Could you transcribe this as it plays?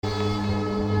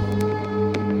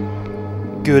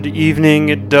Good evening,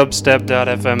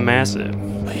 Dubstep.fm Massive.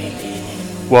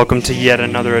 Welcome to yet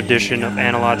another edition of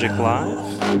Analogic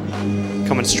Live,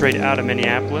 coming straight out of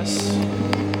Minneapolis,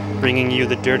 bringing you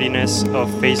the dirtiness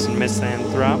of Face and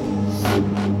Misanthrop.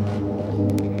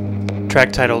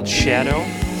 Track titled Shadow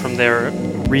from their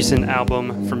recent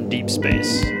album From Deep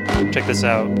Space. Check this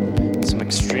out, some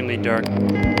extremely dark,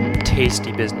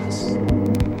 tasty business.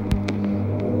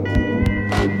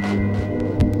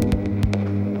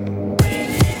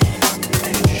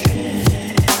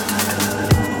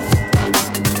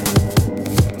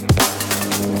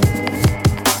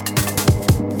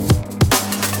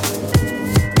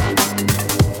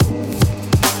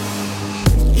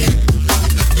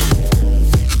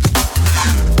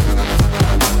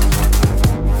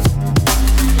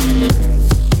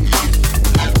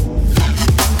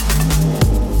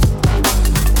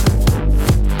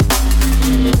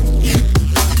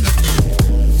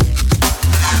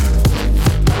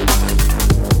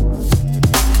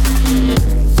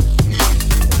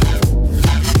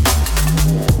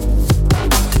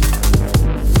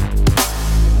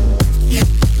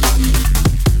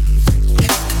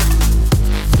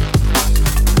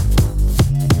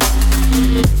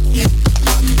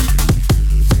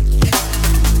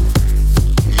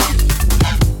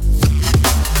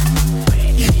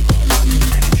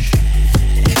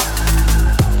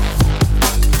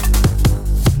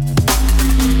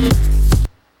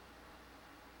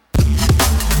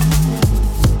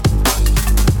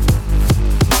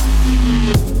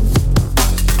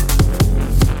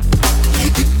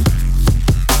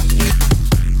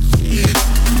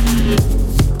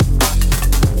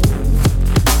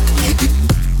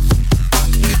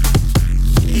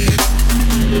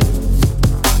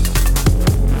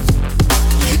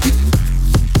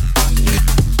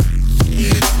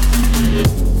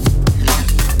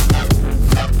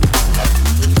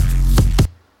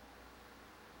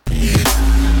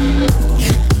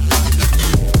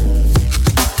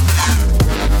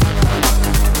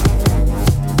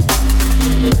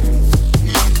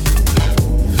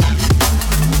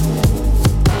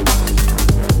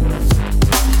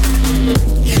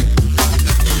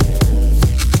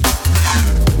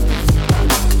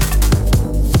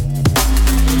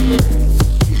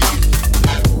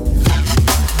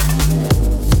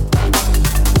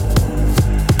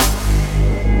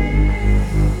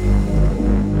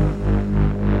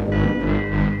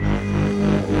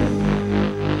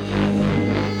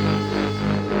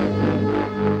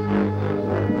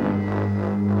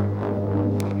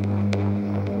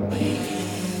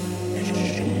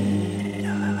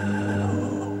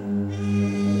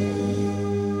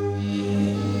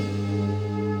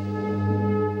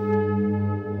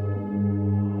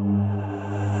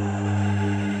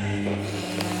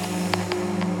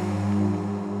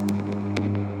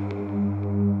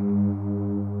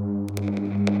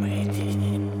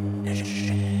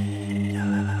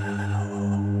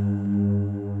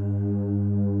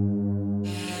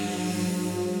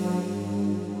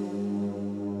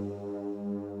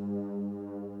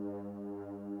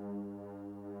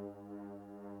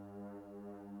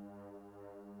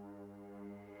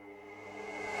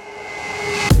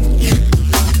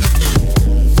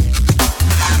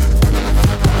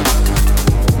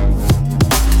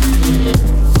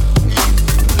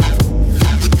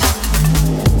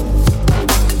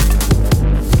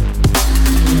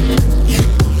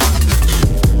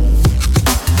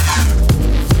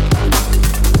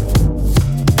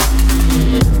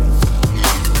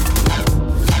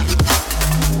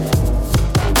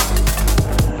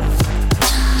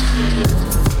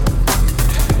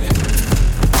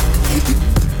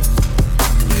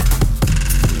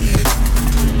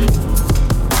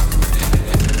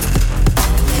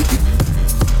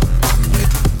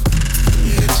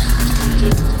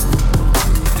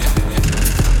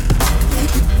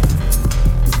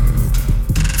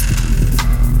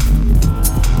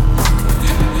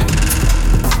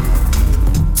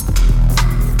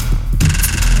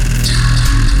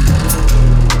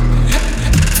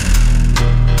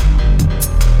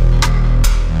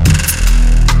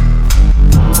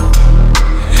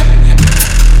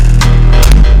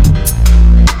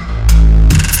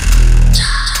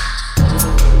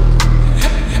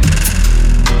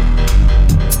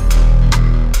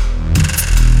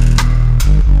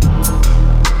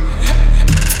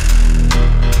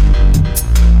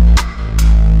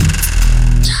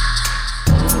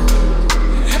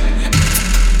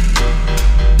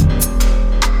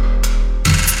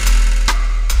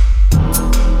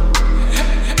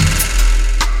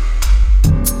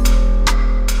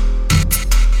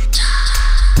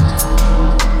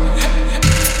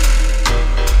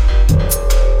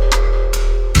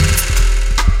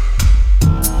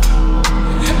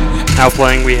 Now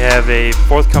playing, we have a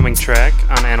forthcoming track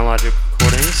on Analogic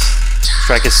Recordings. This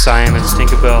track is Simon's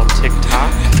Tinkerbell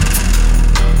TikTok,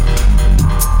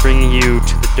 bringing you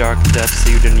to the dark depths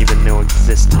that you didn't even know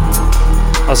existed.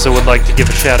 Also would like to give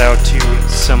a shout out to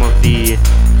some of the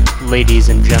ladies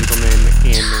and gentlemen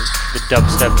in the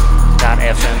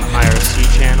dubstep.fm IRC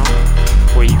channel,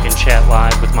 where you can chat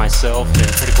live with myself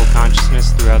and Critical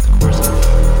Consciousness throughout the course of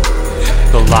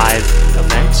the live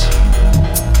event.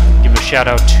 Give a shout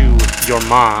out to your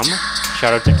mom,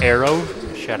 shout out to Arrow,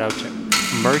 shout out to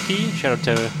Murky, shout out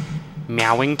to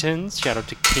Meowingtons, shout out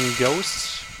to King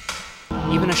Ghosts,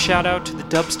 even a shout out to the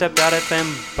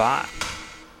dubstep.fm bot.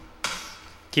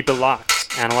 Keep it locked,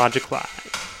 Analogic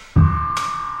Live.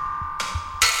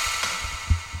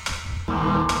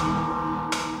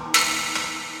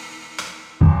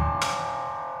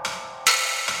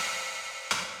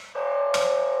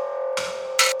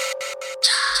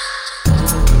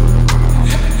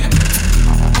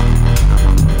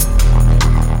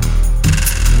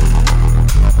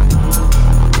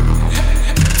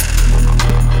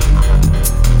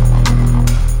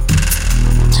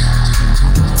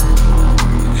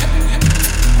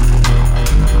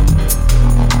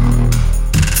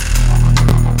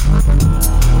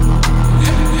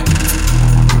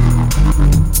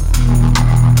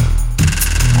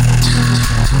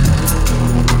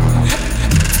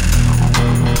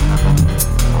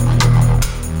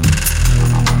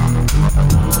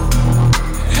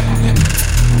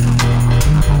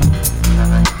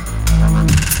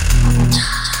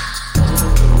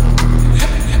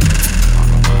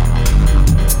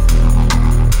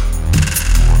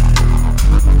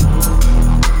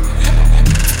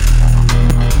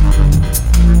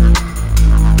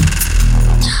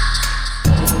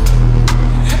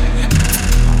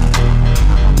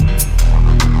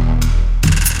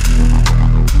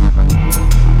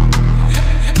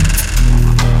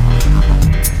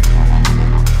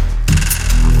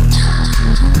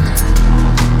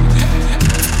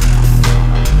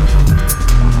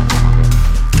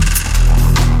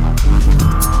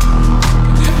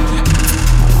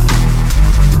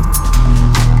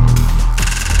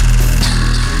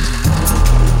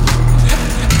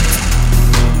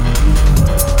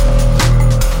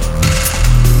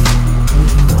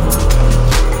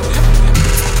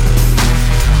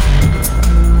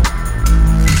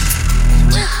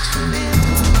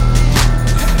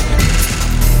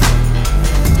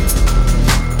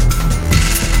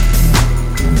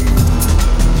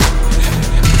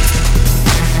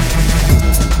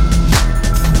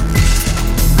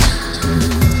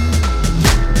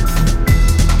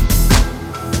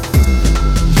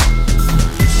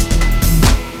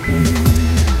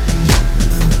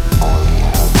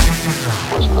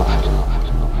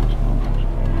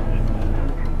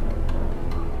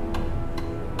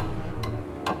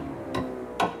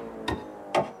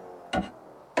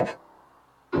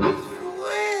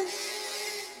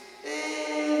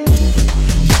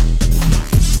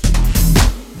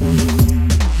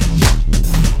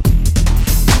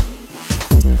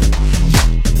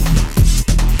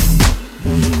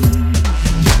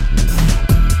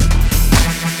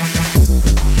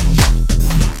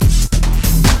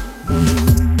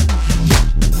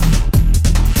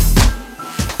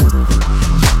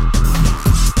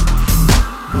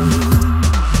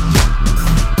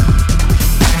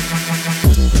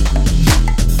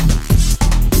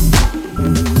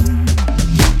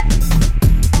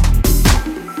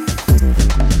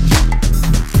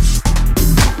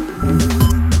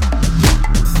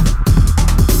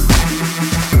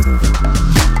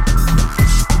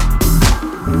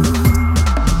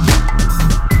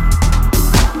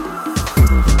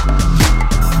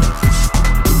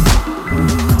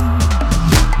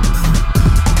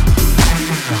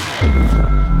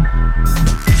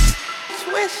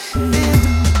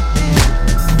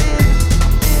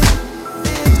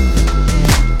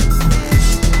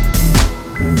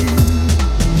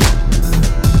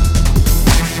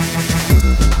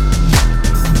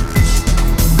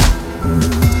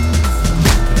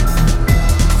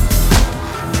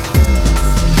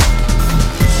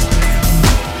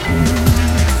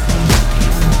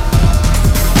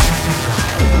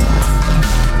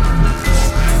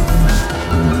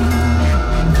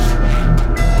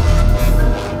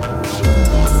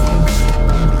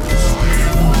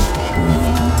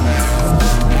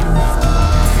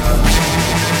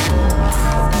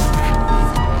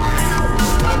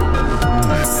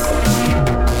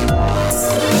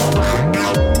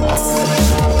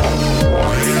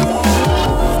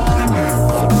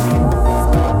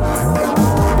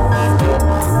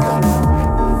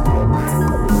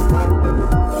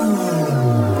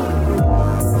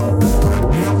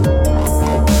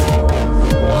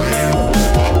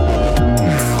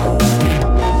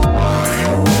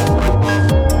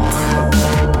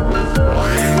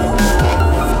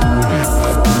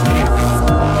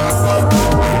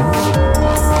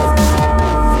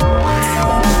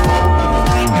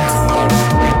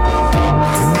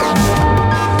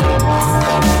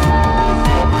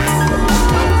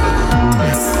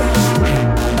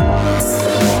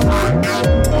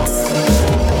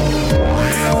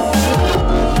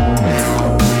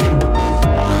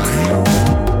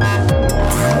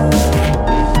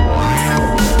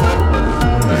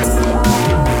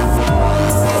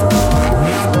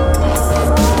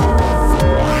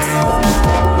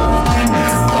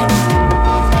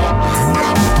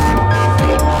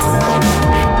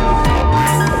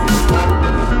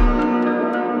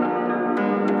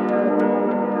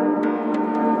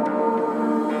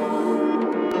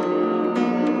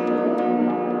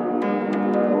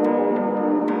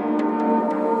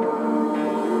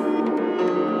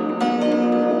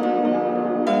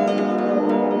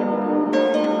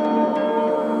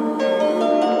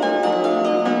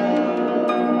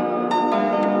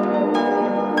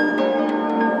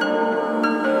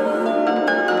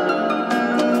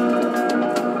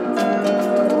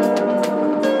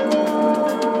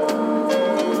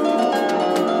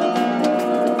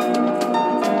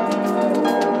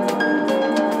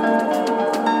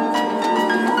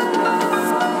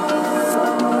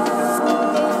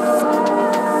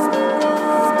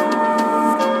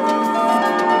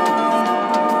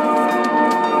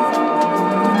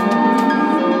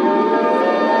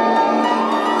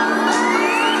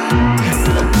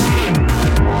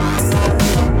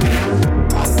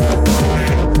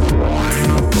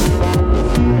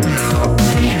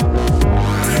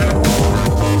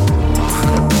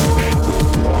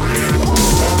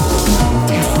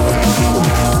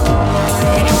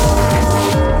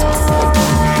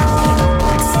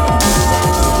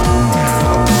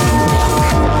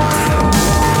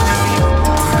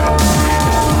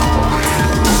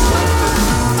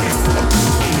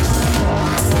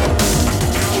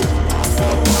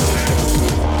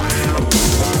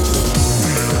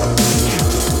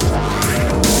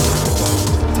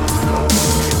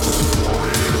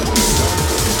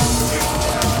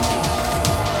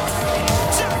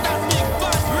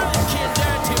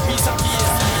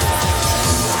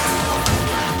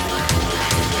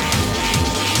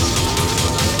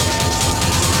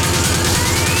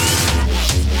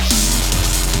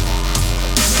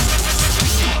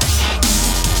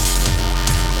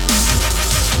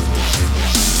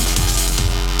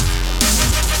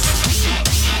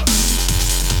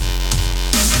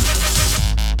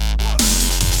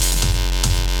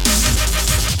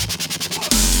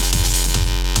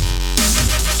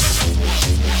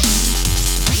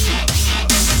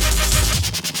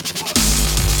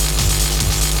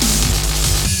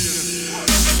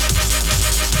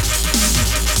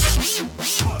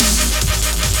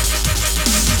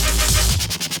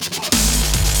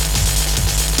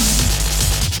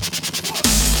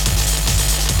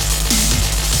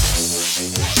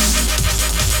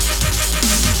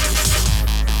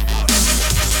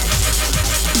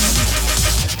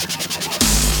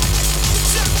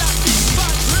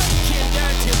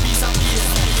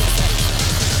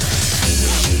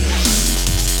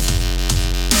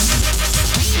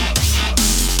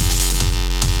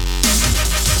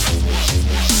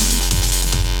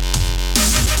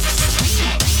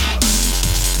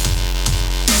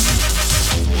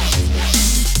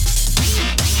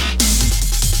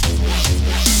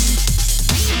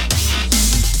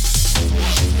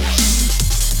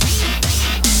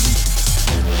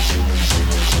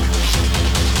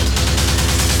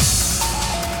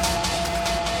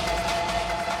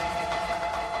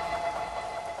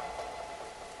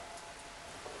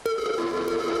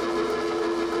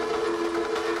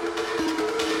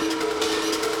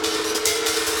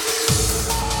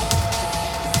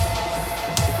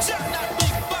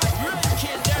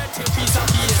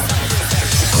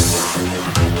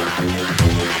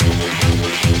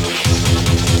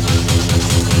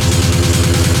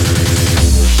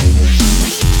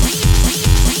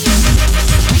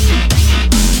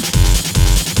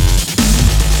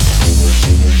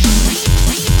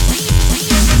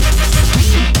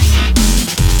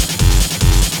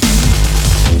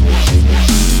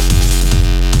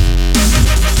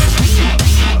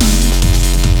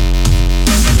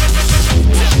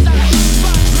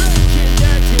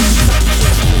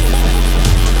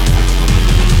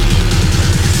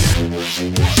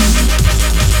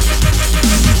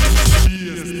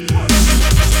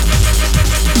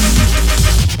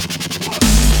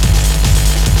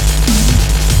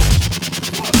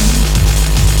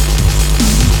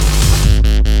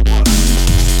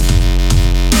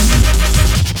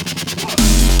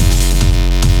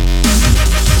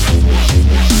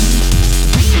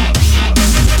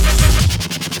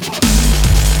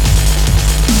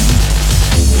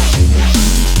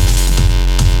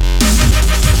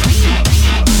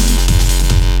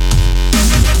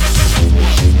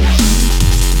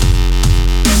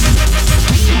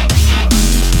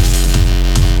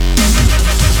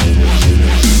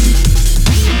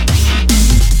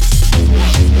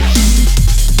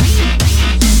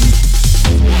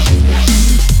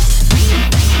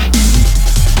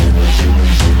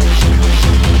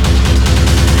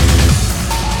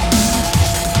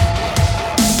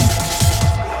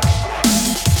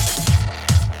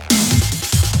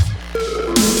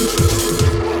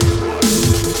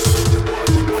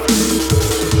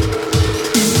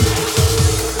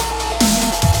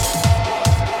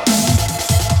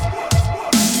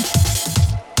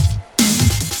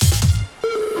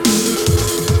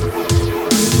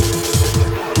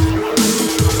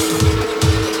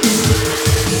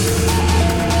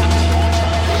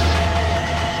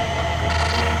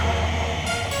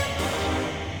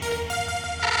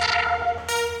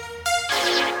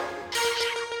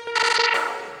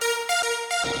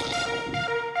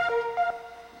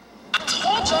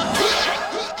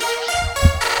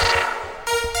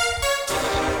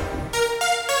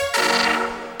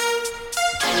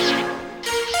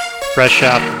 Fresh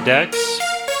off the decks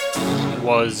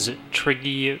was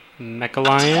Triggy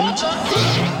Mechalion,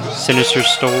 Sinister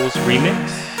Stoles remix,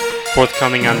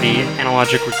 forthcoming on the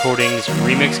Analogic Recordings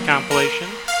remix compilation.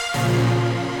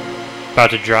 About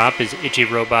to drop is Itchy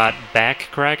Robot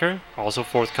Backcracker, also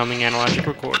forthcoming Analogic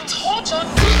Recordings.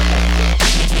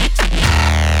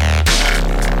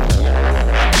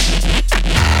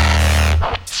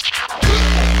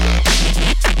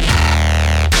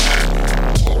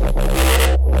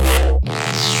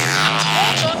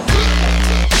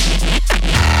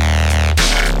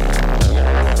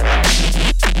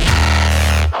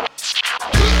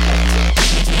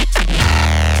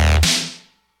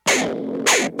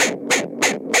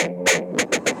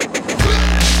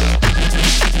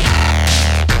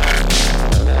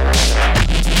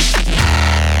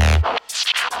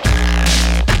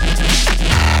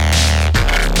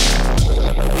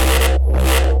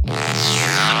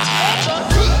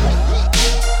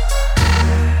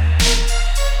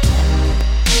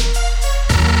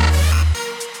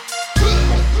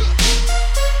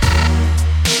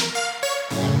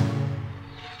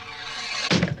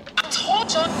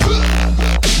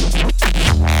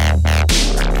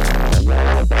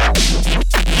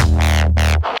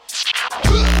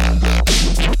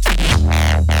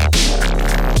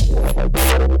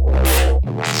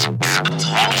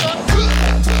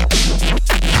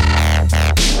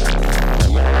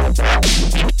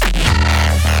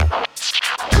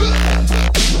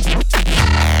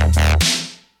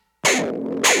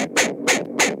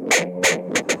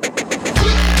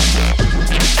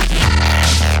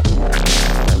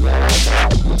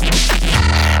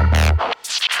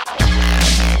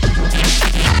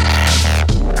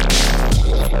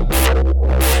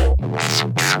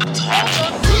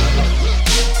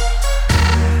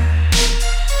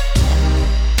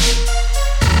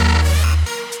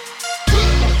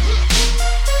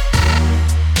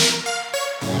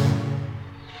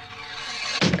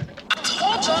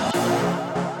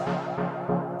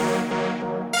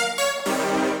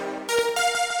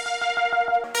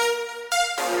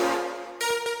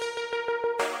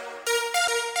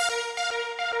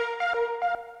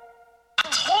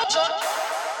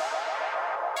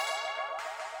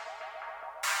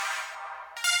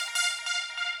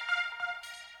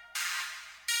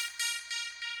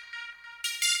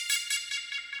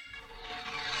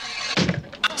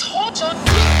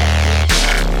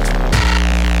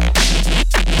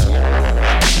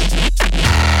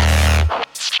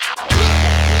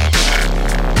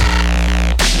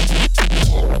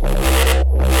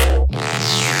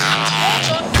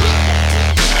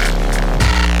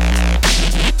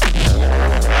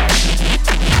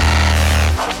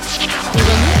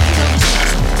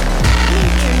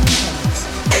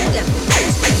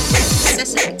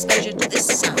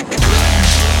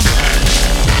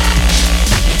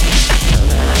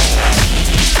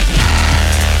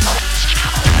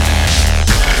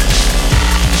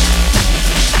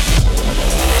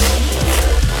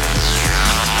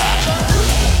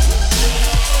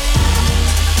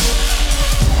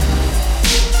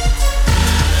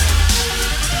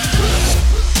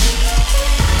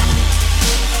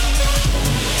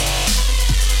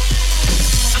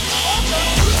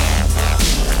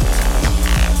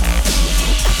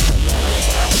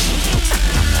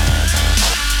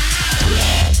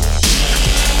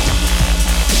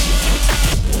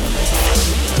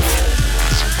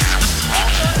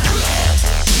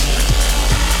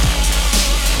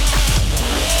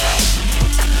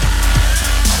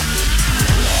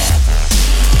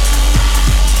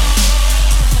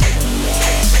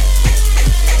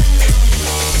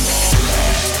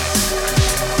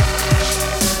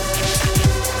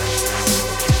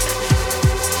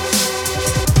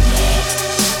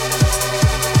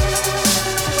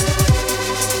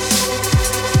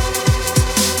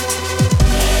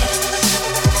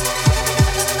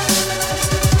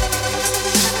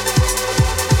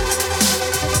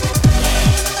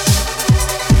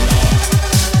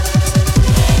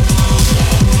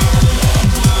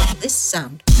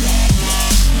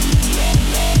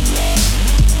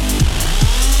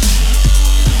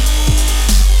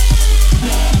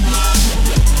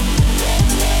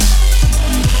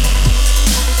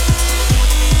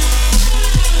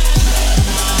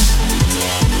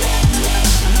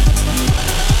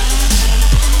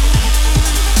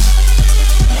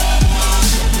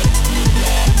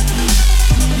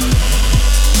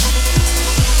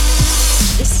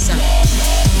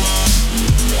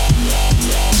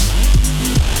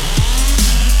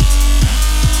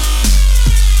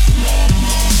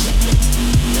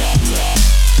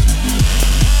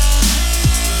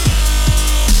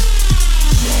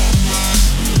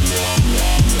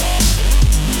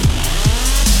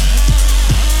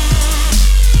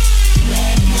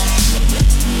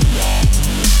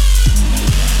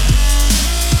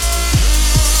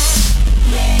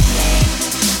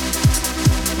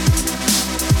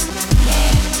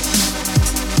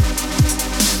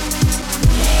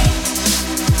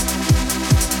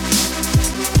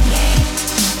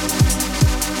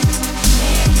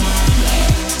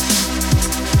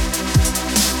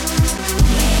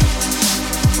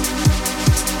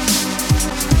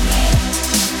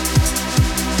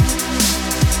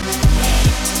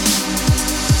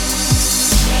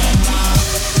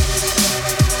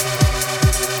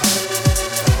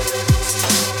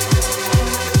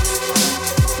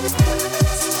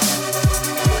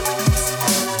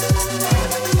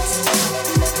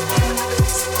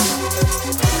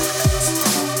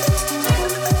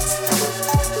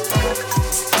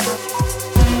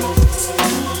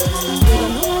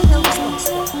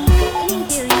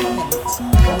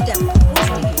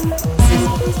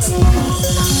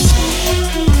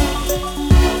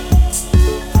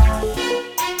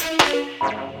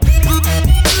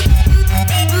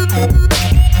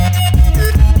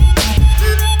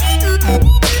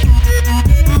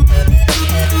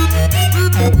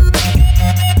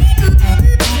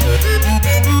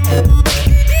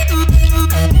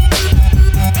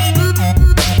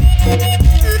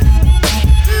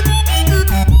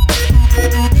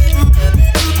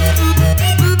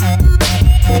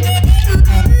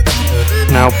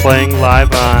 playing live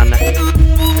on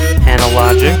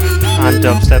Analogic on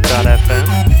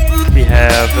dubstep.fm. We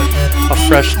have a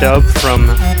fresh dub from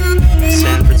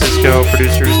San Francisco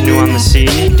producers new on the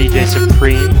scene, DJ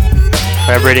Supreme,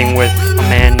 collaborating with a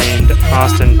man named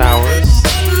Austin Powers.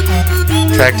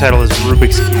 The track title is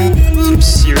Rubik's Cube. Some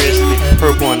seriously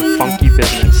purple and funky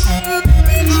business.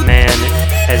 This man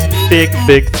has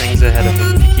big things ahead of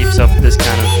him if he keeps up this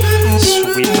kind of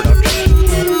sweet production.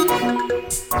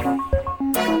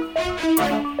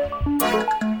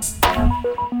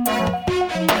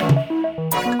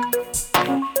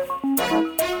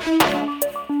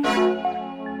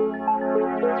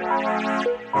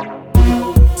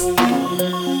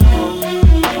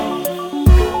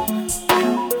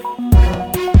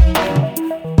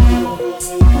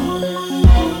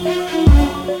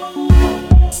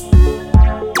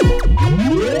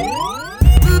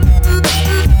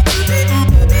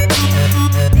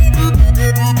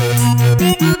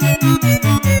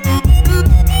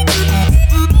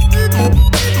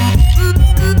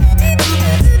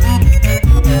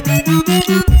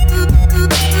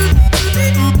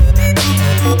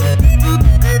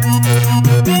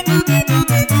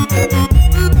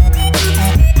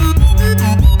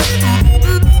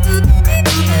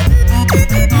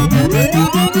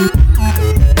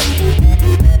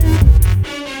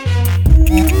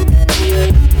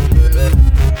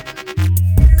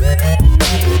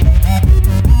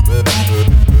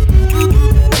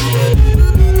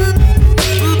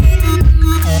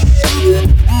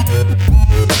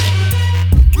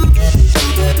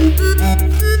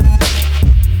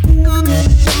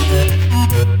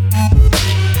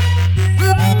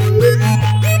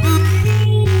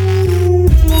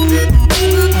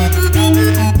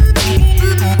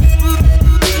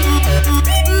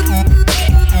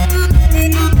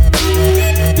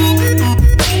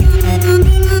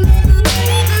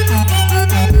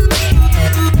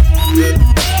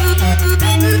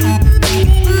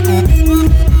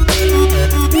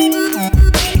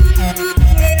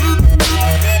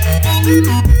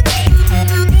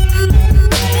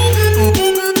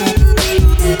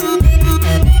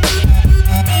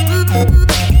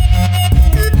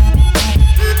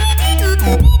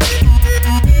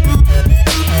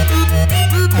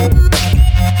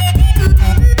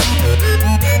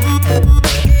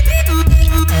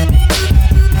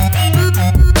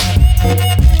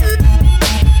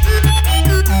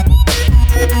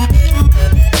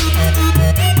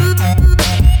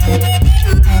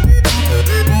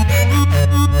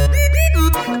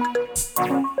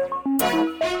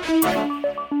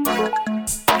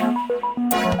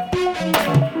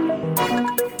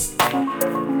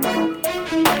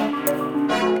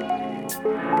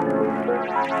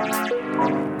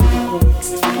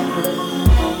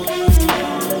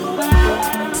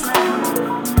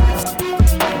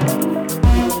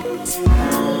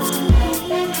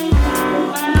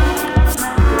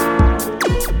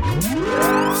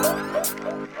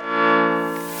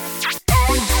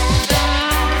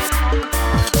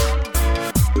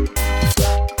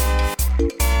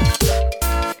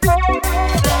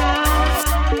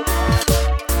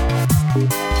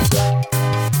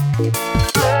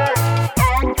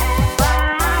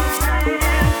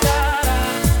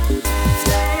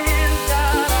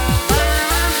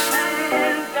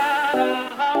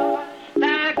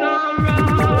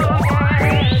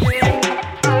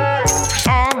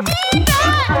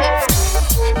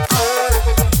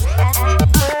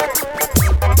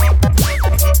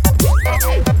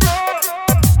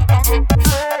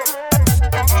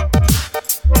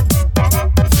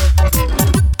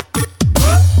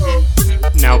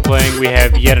 We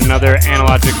have yet another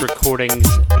Analogic Recordings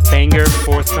banger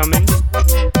forthcoming.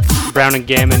 Brown and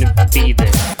Gammon, Be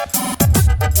There.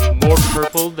 More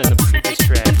purple than the previous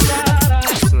track.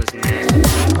 So listen to this.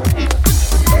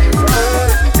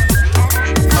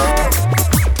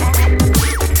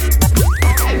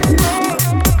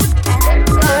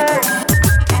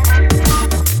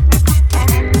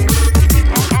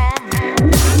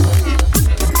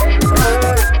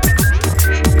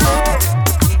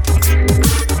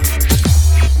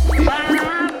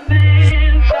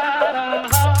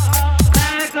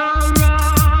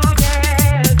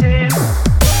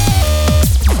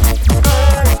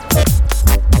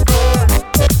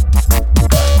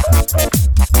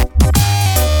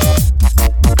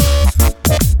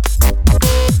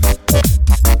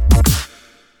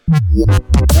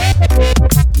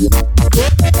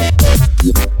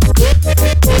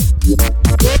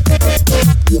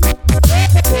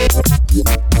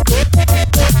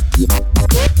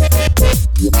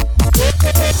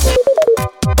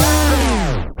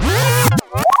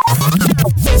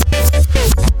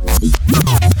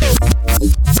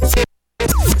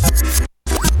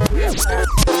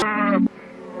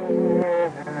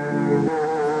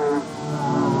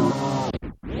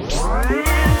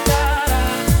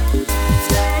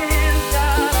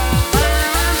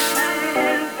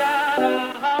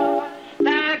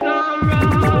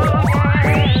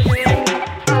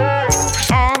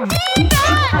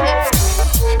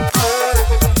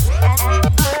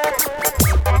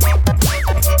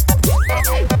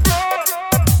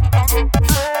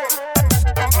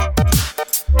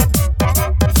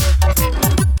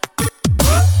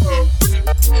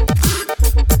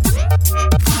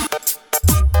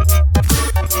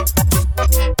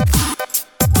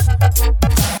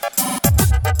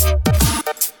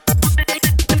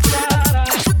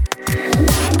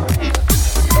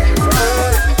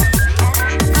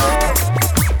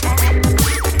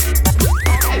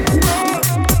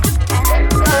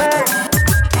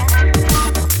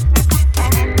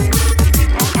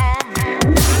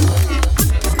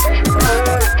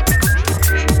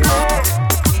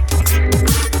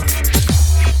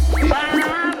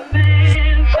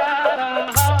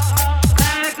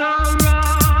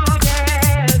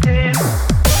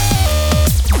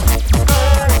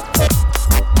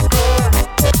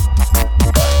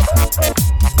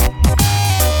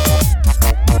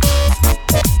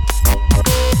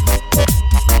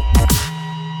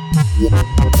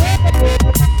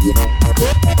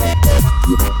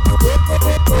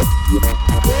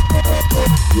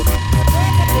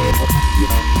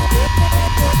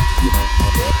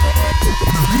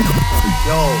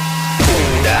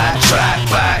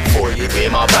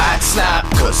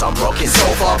 cause I'm rocking so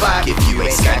far back. If you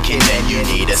ain't skanking then you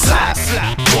need a slap.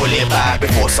 Pull it back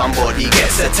before somebody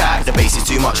gets attacked. The bass is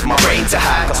too much for my brain to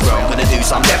hack. I swear I'm gonna do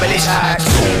some devilish acts.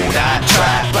 Pull that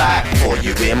track back before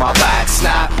you hear my back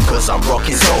snap, cause I'm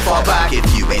rocking so far back. If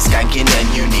you ain't skanking then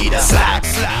you need a slap.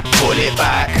 Pull it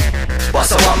back.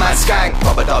 What's a one-man skank?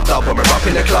 Rubber dub when we're up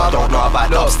in the club. Don't know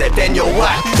about dubstep, then you're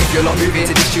whack. If you're not moving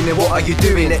to this tune, then what are you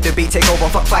doing? Let the beat take over,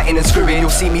 fuck fighting and screwing.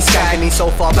 You'll see me skanking so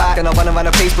far back, and I run around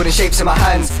the place putting shapes in my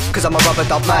hands, cause I'm a rubber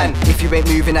dub man. If you ain't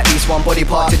moving at least one body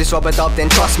part to this rubber dub, then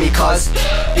trust me, cuz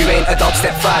you ain't a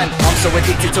dubstep fan. I'm so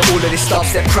addicted to all of this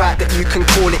dubstep crap that you can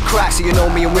call it crack. So you know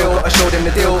me and Will, gotta show them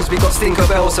the deal, cause we got Stinker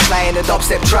Bells supplying the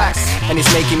dubstep tracks, and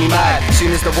it's making me mad.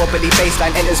 Soon as the wobbly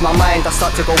bassline enters my mind, I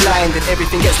start to go blind and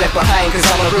everything gets left behind, cause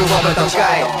I'm a real rubber dub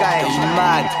guy. Are you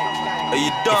mad? Are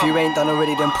you dumb? If you ain't done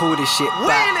already, then pull this shit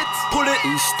back. Pull it.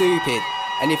 You stupid.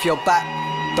 And if your back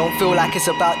don't feel like it's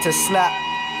about to snap,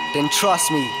 then trust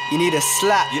me, you need a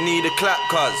slap. You need a clap,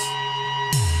 cuz.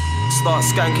 Start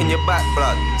skanking your back,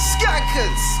 blood.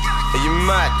 Skankers! Are you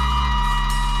mad?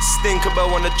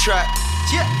 Stinkerbell on the track.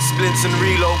 Yeah. Splints and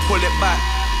reload, pull it back.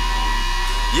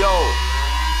 Yo,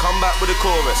 come back with a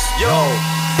chorus. Yo.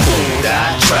 Pull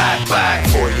that track back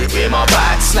before you hear my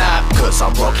back snap, cause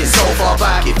I'm rocking so far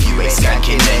back. If you ain't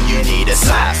skanking then you need a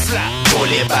slap. Pull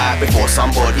it back before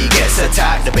somebody gets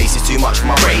attacked. The bass is too much for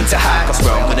my brain to hack. I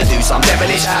swear I'm gonna do some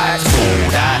devilish acts. Pull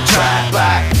that track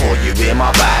back before you hear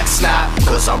my back snap,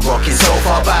 cause I'm rocking so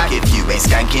far back. If you ain't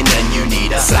skanking then you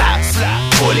need a slap.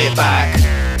 Pull it back.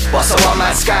 What's a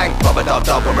one-man skank? Rubber dub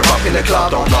when we're up in the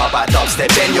club. Don't know about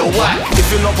dubstep, then you're whack. If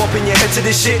you're not bopping your head to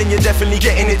this shit, then you're definitely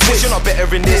getting it twist. You're not better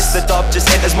in this. The dub just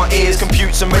enters my ears,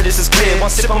 computes and registers clear. One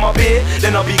sip of my beer,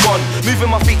 then I'll be gone. Moving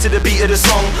my feet to the beat of the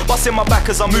song, busting my back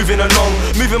as I'm moving along.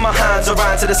 Moving my hands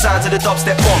around to the sounds of the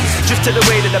dubstep bombs. Drift to the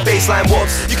way that the bassline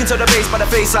wobs. You can tell the bass by the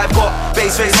face I've got.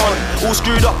 Bass face on, all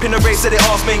screwed up in the race. Said it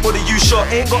asked mate, what are you shot?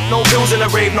 Ain't got no bills in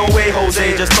the rave, no way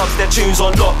Jose. Just dubstep tunes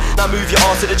on lock. Now move your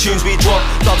ass to the tunes we drop.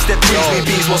 Dubstep brings me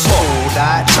beats, what's hot? Pull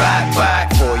that track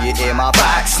back before you hear my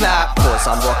back snap, cause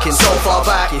I'm rocking so far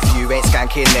back. If you ain't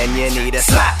skanking then you need a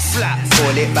slap.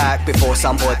 Pull it back before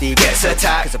somebody gets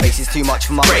attacked, cause the bass is too much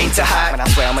for my brain to hack, and I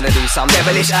swear I'm gonna do some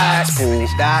devilish acts. Pull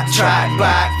that track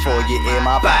back before you hear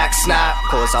my back snap,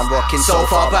 cause I'm rocking so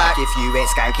far back. If you ain't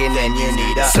skanking then you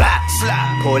need a slap.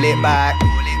 Pull it back.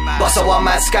 What's a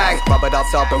one-man skank? Rubber dub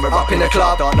and we're up in the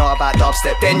club. Don't know about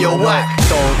dubstep, then you're whack.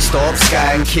 Don't stop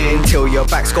skanking till your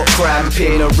back's got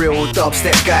cramping. A real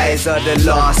dubstep guys are the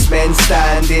last men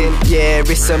standing. Yeah,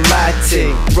 it's a mad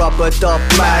thing, rubber dub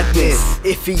madness.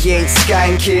 If he ain't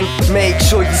skanking, make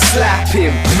sure you slap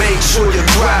him. Make sure you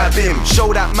grab him.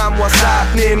 Show that man what's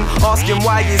happening. Ask him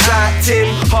why he's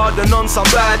acting harder on some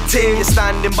bad thing. You're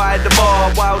standing by the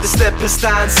bar while the steppers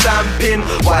stand stamping.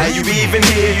 Why are you even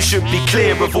here? You should be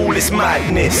clear of all this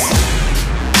madness.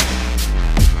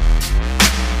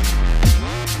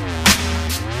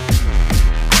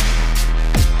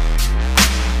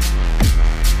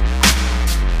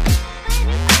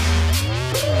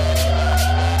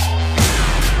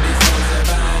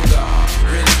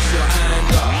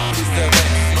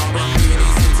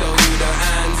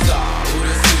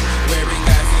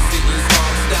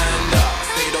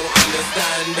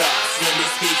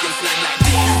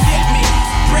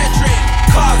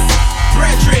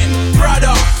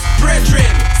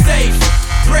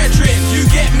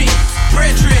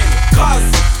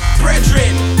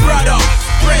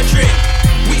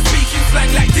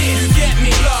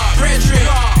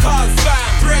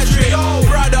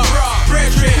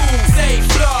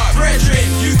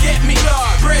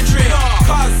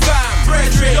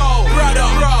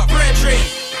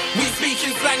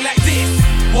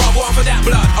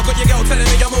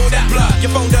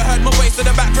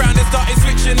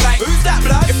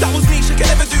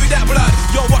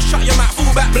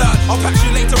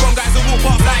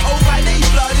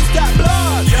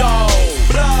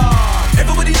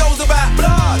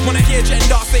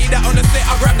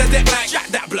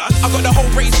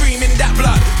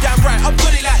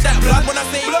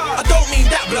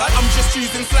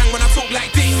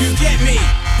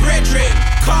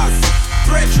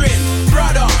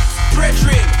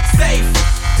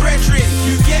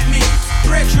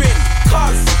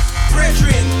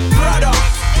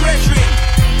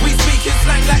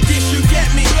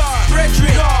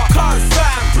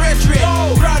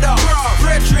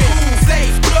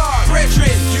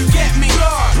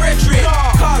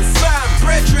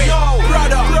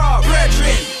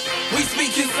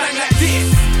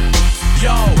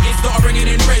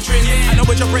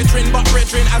 with your brethren, but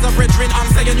brethren, as a brethren,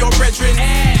 I'm saying your brethren.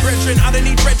 Brethren, I don't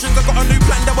need brethren, I got a new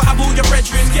plan that will have all your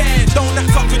brethren. Don't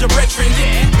act up with your brethren.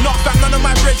 Not back none of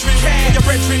my brethren. With your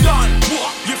brethren done.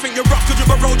 What? You think you're rough, could you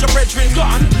erode your brethren?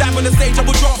 Done. Live on the stage, I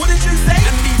will drop. What did you say?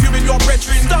 And leave you in your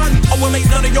brethren. Done. I will make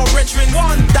none of your brethren.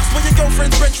 One. That's where your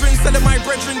girlfriend's brethren, selling my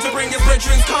brethren to bring his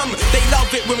brethren. Come, they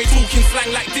love it when we talking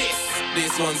slang like this.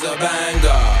 This one's a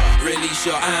banger, release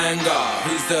your anger.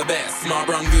 Who's the best? My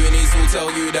brown goonies will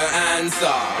tell you the answer.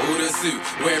 All the suit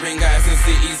wearing guys in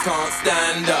cities can't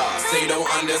stand us. They don't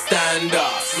understand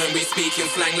us when we speaking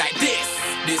slang like this.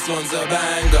 This one's a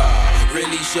banger,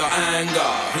 release your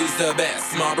anger. Who's the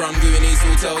best? My brown goonies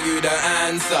will tell you the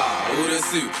answer. All the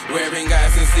suit wearing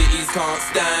guys in cities can't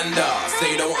stand us.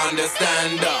 They don't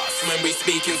understand us when we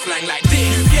speaking slang like this.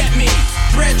 You get me?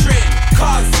 Brethren,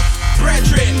 cuz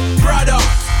brethren, brother,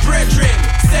 brethren,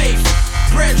 safe,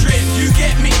 brethren, you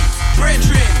get me?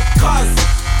 Brethren, cuz,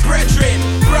 brethren,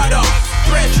 brother,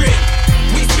 brethren,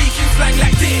 we speaking slang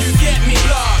like this, you get me?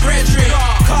 Brethren,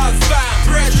 cuz, fam,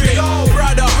 brethren,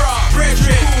 brother,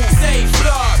 brethren, safe,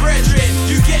 brethren,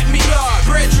 you get me?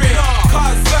 Brethren,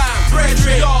 cuz, fam,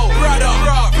 brethren, brother,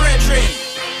 brethren,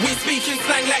 we speaking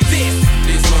slang like this.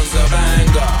 This one's a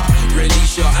banger,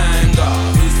 release your anger.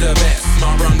 Who's the best?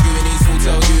 My run goonies will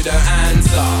tell you the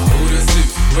answer. All the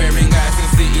suit wearing guys in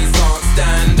cities can't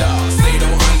stand us. They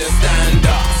don't understand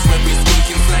us when we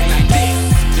speaking slang like this.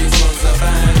 This one's a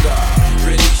banger,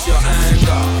 release your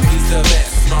anger. Who's the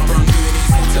best? My run goonies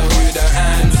will tell you the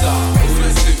answer. All the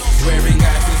suit wearing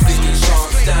guys in cities can't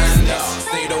stand us.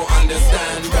 They don't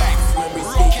understand us when we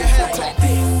speaking slang like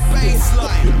this.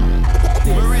 Baseline,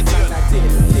 Meridian.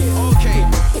 Okay,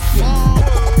 forward.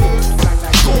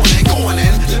 Go on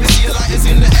then, let me see your lighters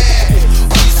in the air.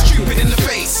 Are you stupid in the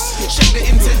face? Check the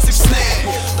intensive snare.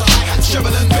 The hi-hat,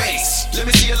 treble and bass. Let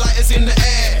me see your lighters in the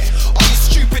air. Are you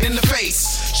stupid in the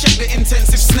face? Check the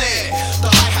intensive snare. The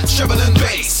hi-hat, treble and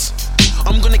bass.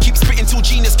 I'm gonna keep spitting till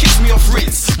genius kicks me off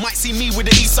rinse. Might see me with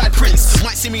the Eastside Prince.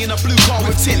 Might see me in a blue car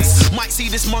with tints. Might see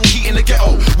this monkey in the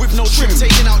ghetto with no trim,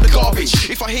 taking out the garbage.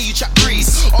 If I hear you chat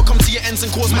breeze, I'll come to your ends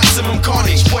and cause maximum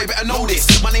carnage. Boy, better know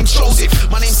this. My name's Joseph,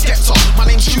 my name's Skepta, my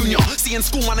name's Junior. See in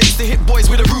school, man, I used to hit boys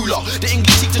with a ruler. The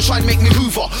English teacher tried to make me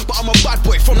Hoover, but I'm a bad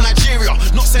boy from Nigeria,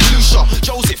 not St. Lucia.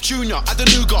 Joseph Junior,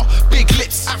 Adenuga, big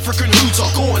lips, African hooter.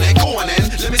 Go on then,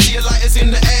 let me see your lighters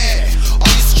in the air.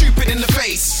 Are you stupid in the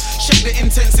face? Check the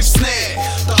intensive snare.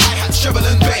 The hi-hat, treble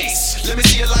and bass. Let me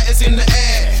see your lighters in the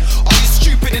air. Are you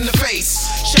stupid in the face?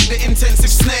 Check the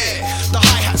intensive snare. The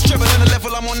hi-hat's treble and the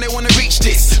level I'm on, they wanna reach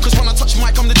this. Cause when I touch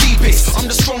mic, I'm the deepest. I'm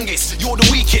the strongest, you're the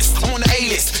weakest. I'm on the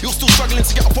A-list, you're still struggling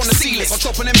to get up on the C-list. I'll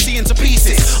chop an MC into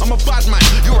pieces. I'm a bad man,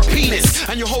 you're a penis.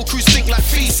 And your whole crew stink like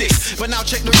feces. But now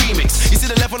check the remix. You see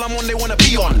the level I'm on, they wanna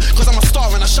be on. Cause I'm a star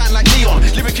and I shine like neon.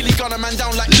 Lyrically gun a man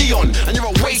down like Leon. And you're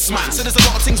a waste man, so there's a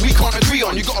lot of things we can't agree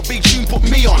on. You got a big tune, put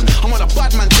me on. I'm on a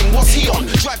bad man thing, what's he on?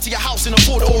 Drive to your house in a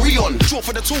Ford Orion. Draw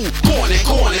for the tool, go on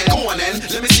then.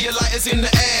 Let me see your lighters in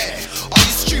the air. Are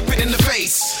you stupid in the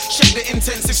face? Check the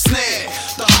intensive snare.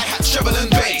 The hi-hat, treble and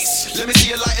bass. Let me see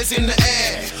your lighters in the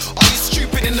air. Are you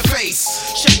stupid in the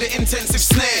face? Check the intensive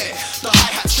snare. The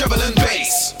hi-hat, treble and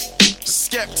bass.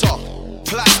 Skepta,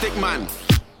 Plastic Man,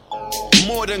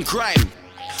 More Than Crime.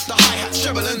 The hi-hat,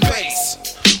 treble and bass.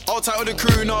 All tight of the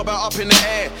crew know about up in the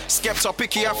air. Skepta,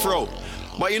 Picky Afro.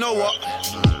 But you know what?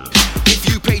 If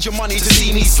you paid your money to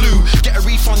see me slew, get a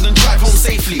refund and drive home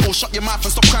safely. Or shut your mouth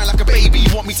and stop crying like a baby.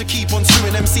 You want me to keep on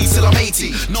suing MCs till I'm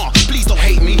 80? Nah, please don't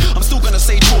hate me. I'm still gonna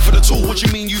say draw for the tool. What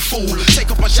you mean you fool?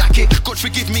 Take off my jacket, God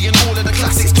forgive me and all of the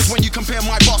classics. Cause when you compare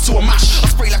my bars to a mash, I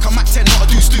spray like a Mac 10, not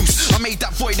a deuce. I made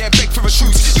that boy there beg for a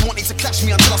truce. He wanted to clash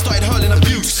me until I started hurling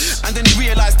abuse. And then he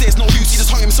realised there's no use. He just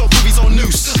hung himself with his own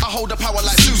noose. I hold the power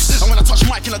like Zeus. And when I touch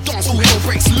mic in a dance, all hell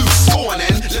breaks loose. Go on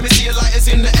then, let me see your lighters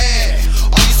in the air.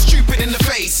 Are you stupid in the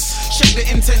face? Check the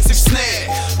intensive snare.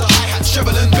 The hi-hat,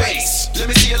 treble and bass. Let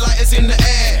me see your lighters in the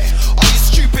air. Are you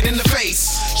stupid in the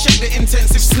face? Check the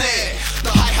intensive snare.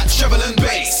 The hi-hat, treble and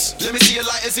bass. Let me see your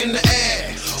lighters in the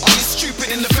air. Are you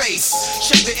stupid in the face?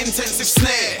 Check the intensive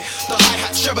snare. The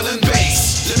hi-hat, treble and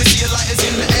bass. Let me see your lighters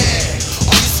in the air.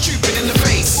 Are you stupid in the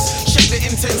face? Check the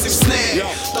intensive snare.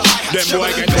 The hi-hat,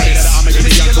 treble and bass. Let me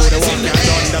see your lighters in the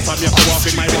air. That's why me have to walk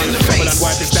in my one. Couple and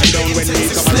wipe it stand down when we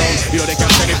come around. You know they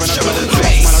can't tell it when I go.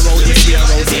 Man around here, we are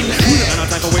roading. And I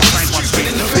type of way find what's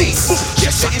straight.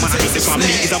 Yes, man, I hate this man. Me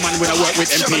is a man when I work with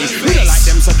MP. We don't like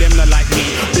them, so them not like me.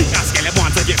 Big ass girl, they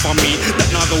want to get from me. That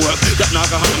not gonna work, that not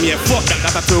gonna happen. Yeah, fuck that,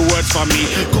 that's 2 words for me.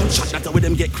 Gunshot, that's the way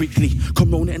them get quickly.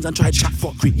 Come round the ends and try chat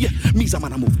fuck quick. Yeah, me's a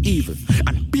man, I move even.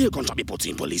 And beer gunshot be put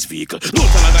in police vehicle. Don't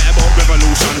tell a guy about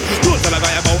revolution. Don't tell a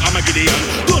guy about Armageddon.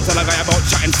 Don't tell a guy about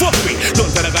chatting fuckery. Don't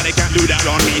tell a guy they can't do that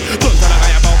on me. Don't tell a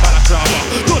guy about balaclava.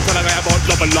 Don't tell a guy about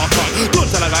double locker. Don't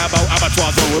tell a guy about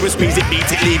abattoirs on where we squeeze it, beat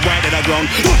it, leave right to the ground.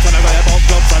 Don't tell a guy about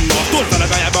gloves and masks. Don't tell a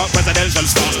guy about presidential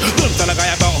stars. Don't tell a guy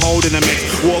about holding a mix.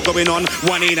 War going on,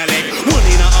 one in a leg, one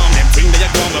in a arm. Them thing that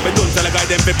you're going up. Don't tell a guy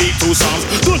them for beat 2 songs.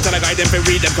 Don't tell a guy them for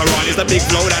read them Quran. It's the big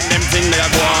flow that them thing that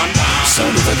you're going on.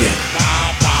 Sound it again.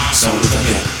 Sound it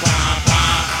again.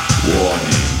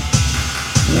 Warning.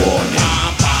 Warning.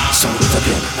 Sound it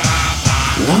again.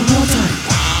 One more time.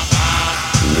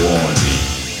 Warning.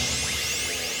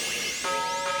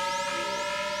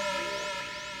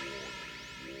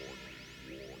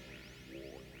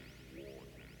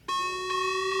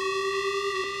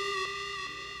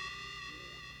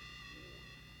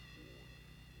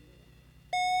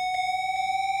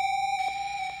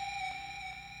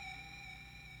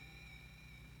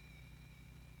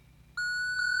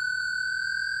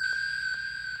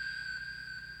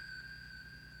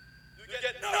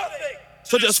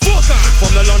 So just fuck on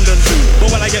from the London Zoo.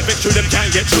 But when I get victory, them can't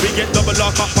get through. We get double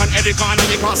lock up on every corner.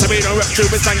 You can't say we don't rep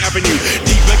through. It's Sang Avenue.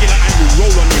 Deep regular and we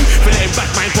roll on you. Feel it in back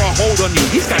mind for a hold on you.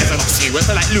 These guys are not serious,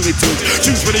 they're like Looney Tunes.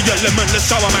 Choose for the yellow man, the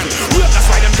shower man. Look, that's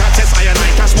why them can't test iron.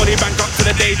 Cash money bank up to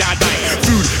the day that I die.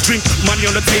 Food, drink, money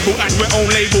on the table and we're own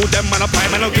label. Them man a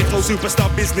pie, man, I'll get those superstar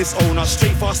business owner.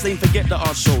 Straight fast lane, forget the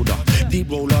hard shoulder.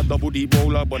 Deep roller, double deep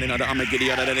roller. But in other, I'm a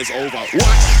giddy other than it's over.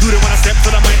 What? Do they wanna step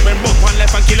to the mic when buck one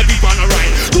left and kill a beat on the right?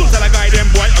 Don't tell a guy them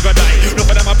boy I gotta die. No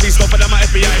for them a police, no for them a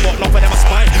FBI, but no for them a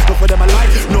spy, no for them a lie.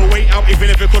 No way out, even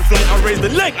if it could fly, I'll raise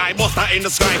the leg, I bust that in the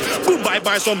sky. Boom, bye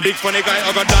bye, some big funny guy I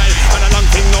gotta die. And a long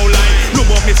thing, no lie, no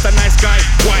more Mr. Nice Guy.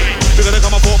 Why? Because they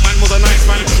come a folk man was a nice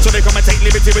man, so they come and take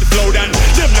liberty with flow dan.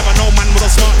 Them never know man was a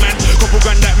smart man. Couple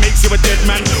grand that makes you a dead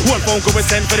man. One phone call we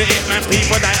send for the 8 man.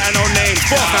 People that I know names.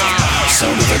 Fuck off.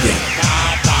 Sound it again.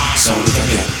 Sound it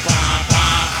again.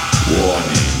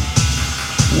 Warning.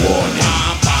 Warning.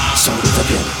 Sound it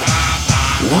again.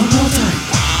 One more time.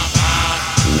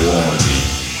 Warning.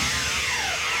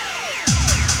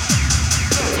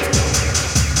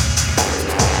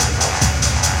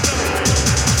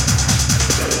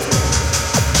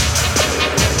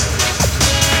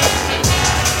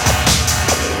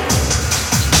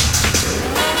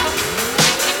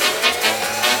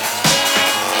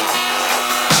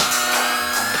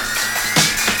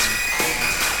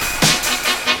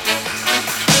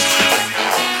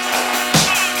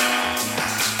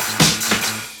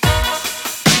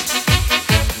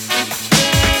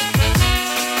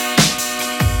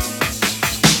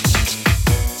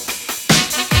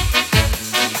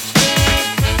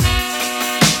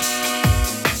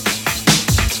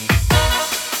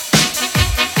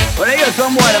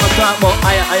 Some boy them a talk about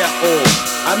higher, oh.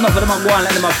 Enough of them a go and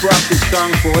let them a practice kung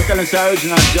fu. Tell them say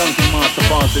original junkie master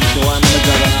passing show. I'm gonna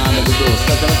drag an hand of the door.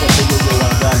 Cause I'm gonna take you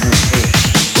one God knows, oh.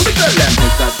 What we tell them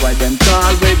is that's why them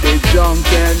call with the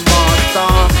junkie master.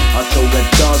 I show it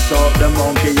dust out the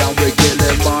monkey and we kill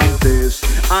him on this.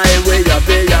 I way up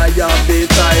the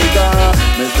tiger.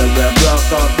 Mr. We block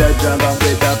up the jungle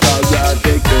with the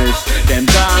paratic fish. Them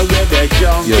call with the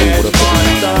junkie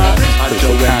master. I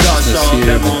show it dust out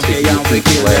the monkey and we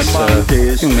kill him on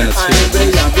this. Few minutes here,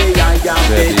 please.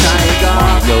 Ready,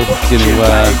 go to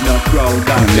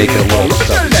make it a little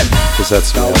stuff, because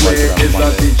that's the way I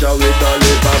like it on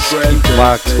Monday. Keep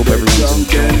locked, hope everyone's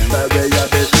enjoying.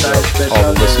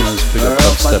 All the listeners, big up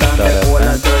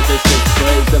dubstep.fm.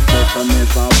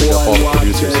 Big up all the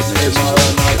producers that make this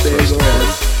music the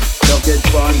first Look it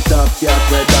front up, yeah,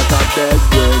 where that a dead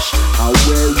wish. I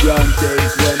will run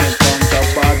things when it comes to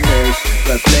badness.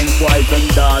 We fling poison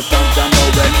darts and I know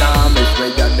when I'm is. We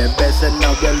got the best and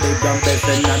now we live and best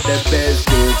and not the best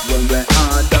is. When we're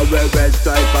under, we red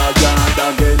stripe around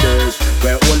again this.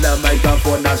 We hold the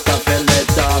microphone and stop and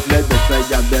let off. Let me say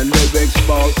that the lyrics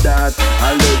about that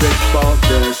and lyrics about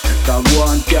this. Come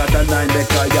one cat and 9 they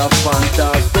call you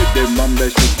fantastic. The mum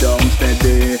they sit down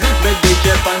steady. Make the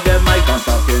chip and the mic and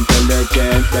talking to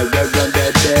legend. The reverend the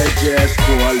digest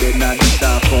calling at the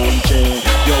top punching.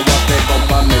 You want to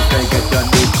come and me say get your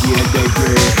DJ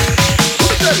degree.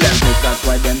 Put the left that's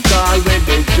why them call with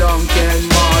the junkie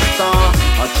master.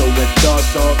 I show it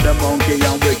dust out the monkey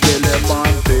and we kill him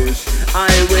on fish. I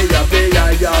will be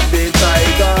tiger.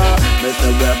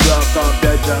 Mr. We block up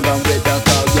the jungle with the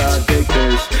paratic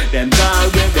fish. Them call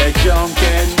with the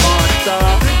junkie master.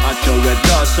 I show it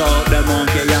dust out the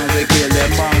monkey and we kill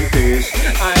him on fish.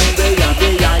 I am the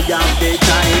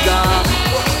tiger.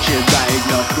 She ride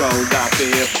no crowd up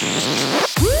here.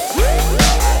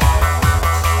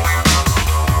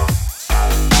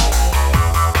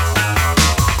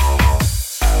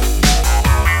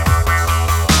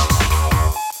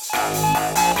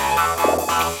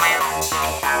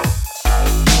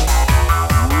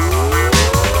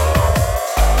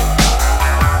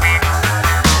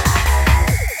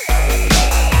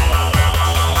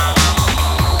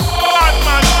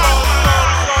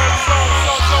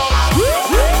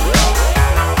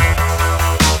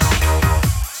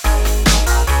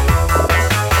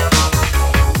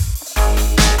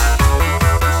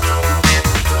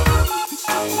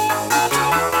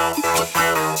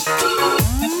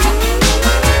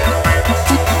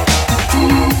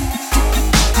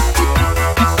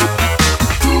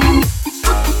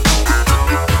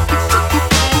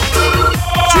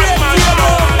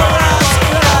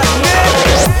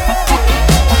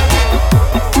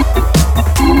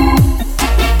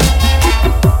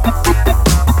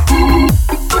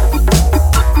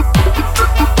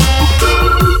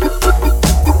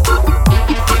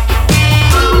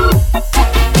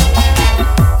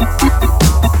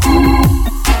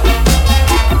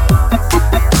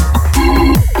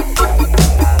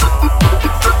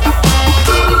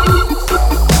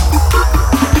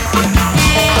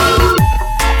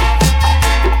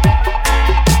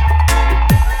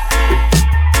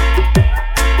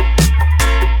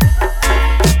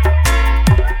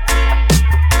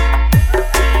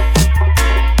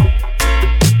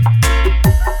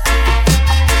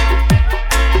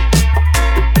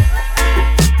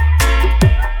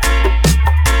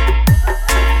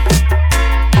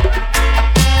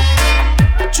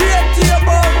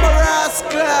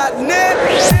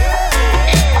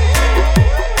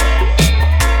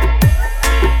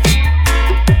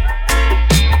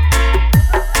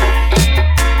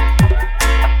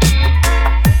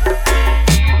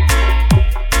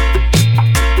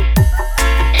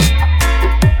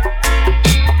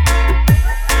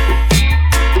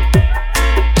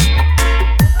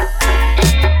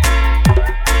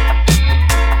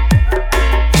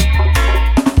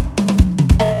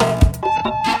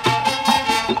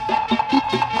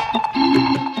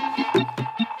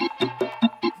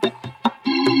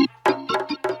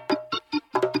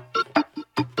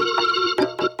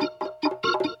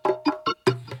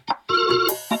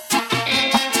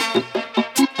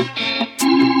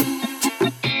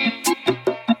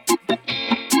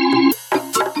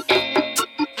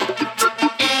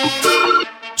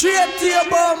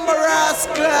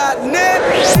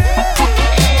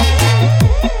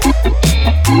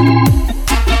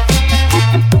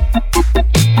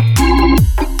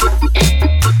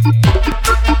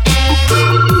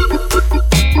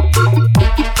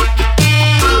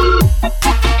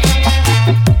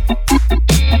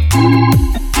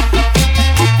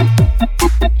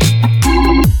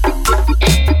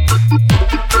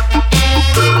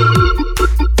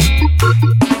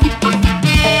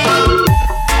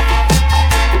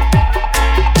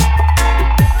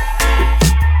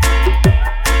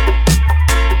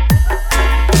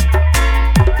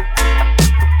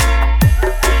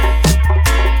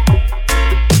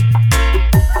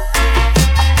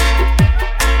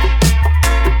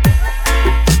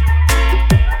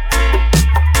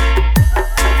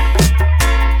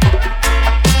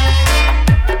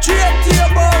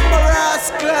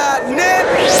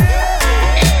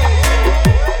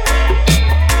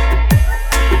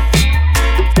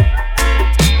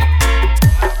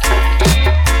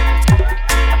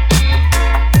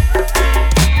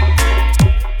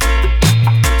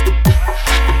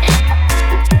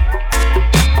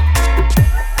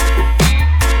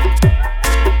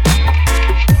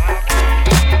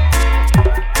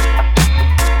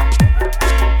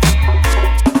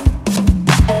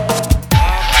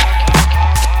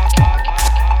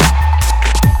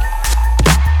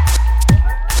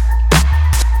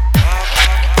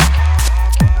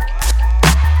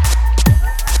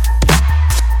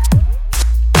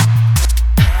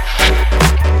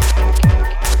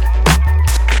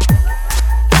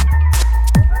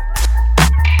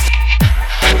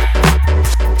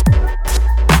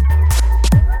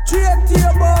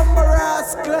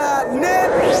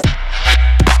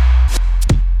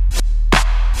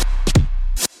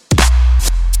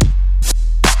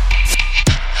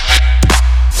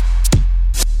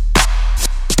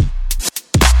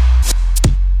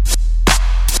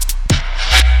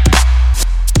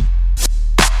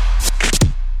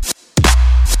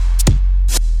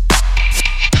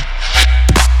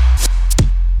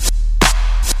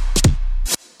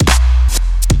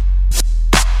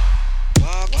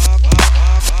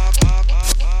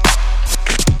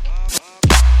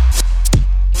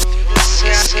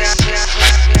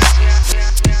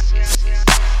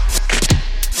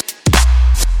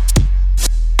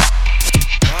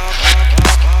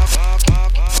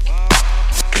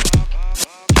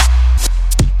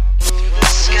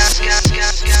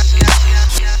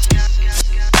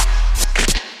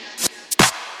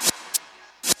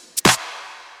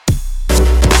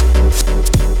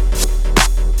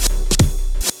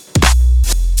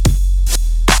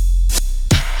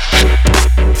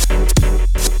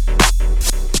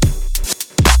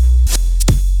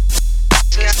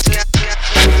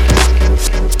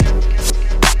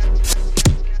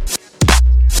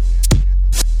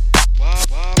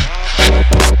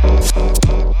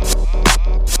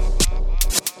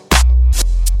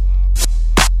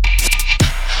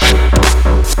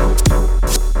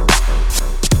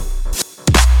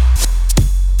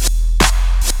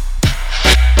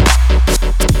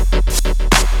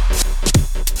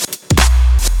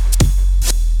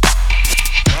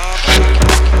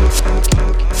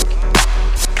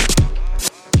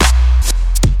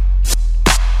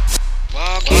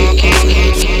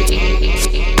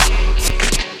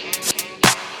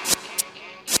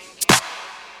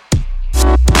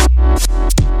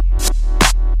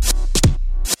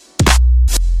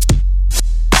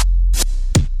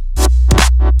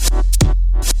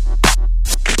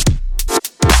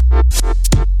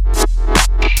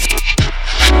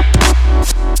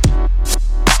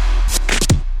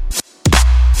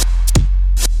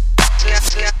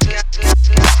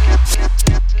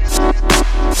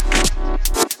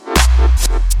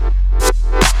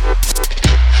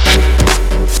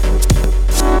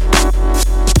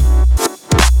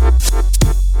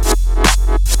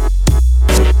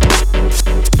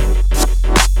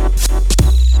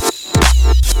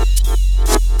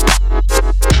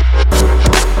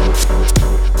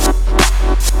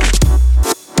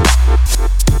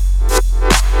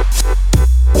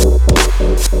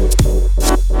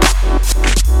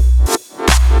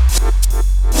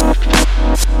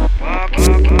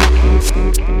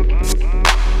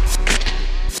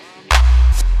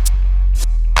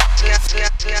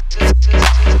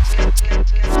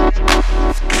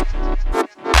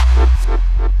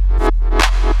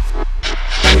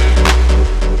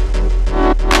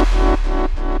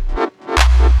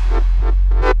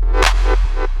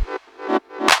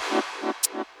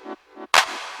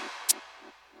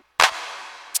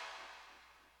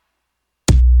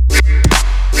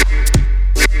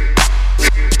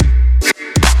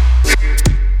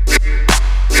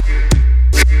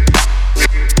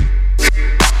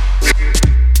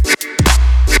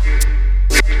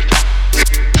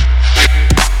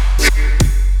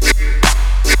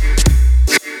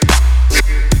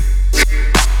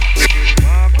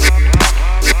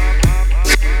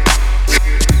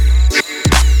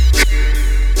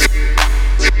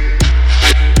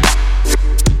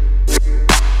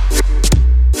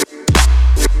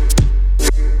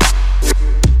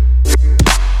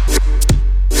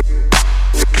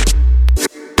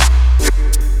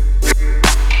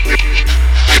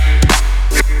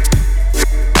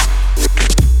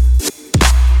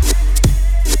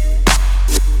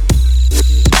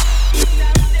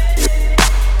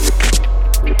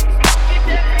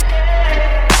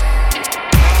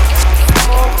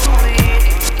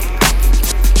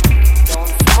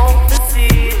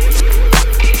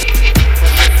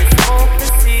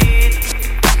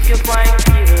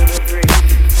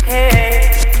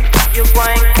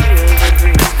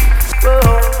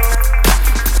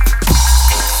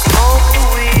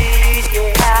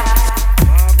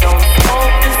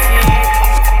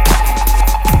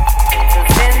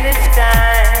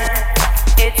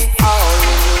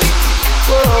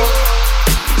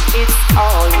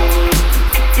 all you need.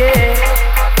 Yeah.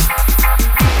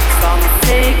 Some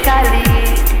say Cali,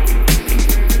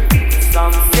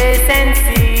 some say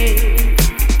Sensi,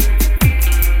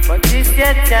 but this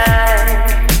your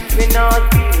time. We not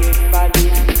deal with Bali.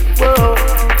 Whoa,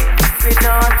 we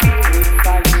not deal with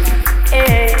Bali.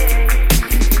 Hey,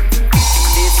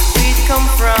 this weed come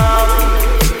from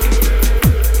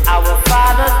our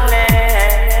father's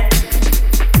land,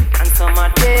 and some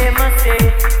of them must say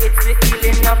it's the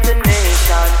healing of the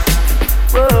nation.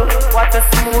 Whoa, what a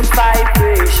smooth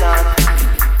vibration.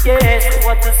 Yes,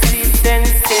 what a sweet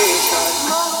sensation.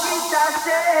 Smoke it, I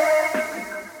say.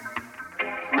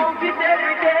 Smoke it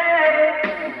every day.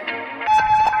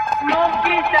 Smoke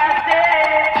it, I say.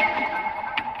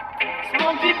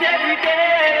 Smoke it every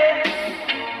day.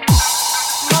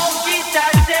 Smoke it,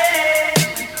 I say.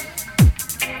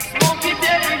 Smoke it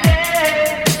every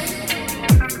day.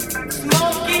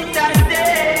 Smoke it, I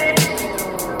say.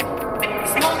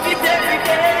 Smoke it every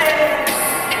day.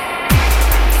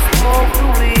 Smoke the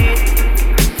weed.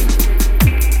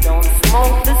 Don't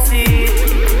smoke the seed.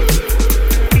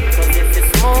 'Cause if you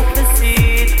smoke the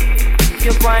seed,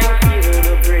 you're going to kill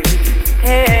the breed.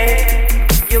 Hey,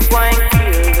 you're going to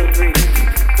kill the breed.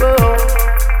 Whoa.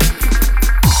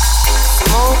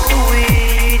 Smoke the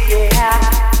weed, yeah.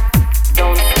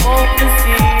 Don't smoke the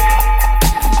seed.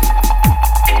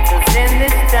 'Cause in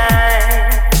this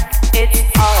time, it's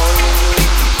all you need.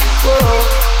 Whoa.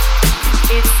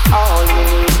 It's all you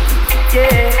need.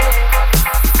 Yeah.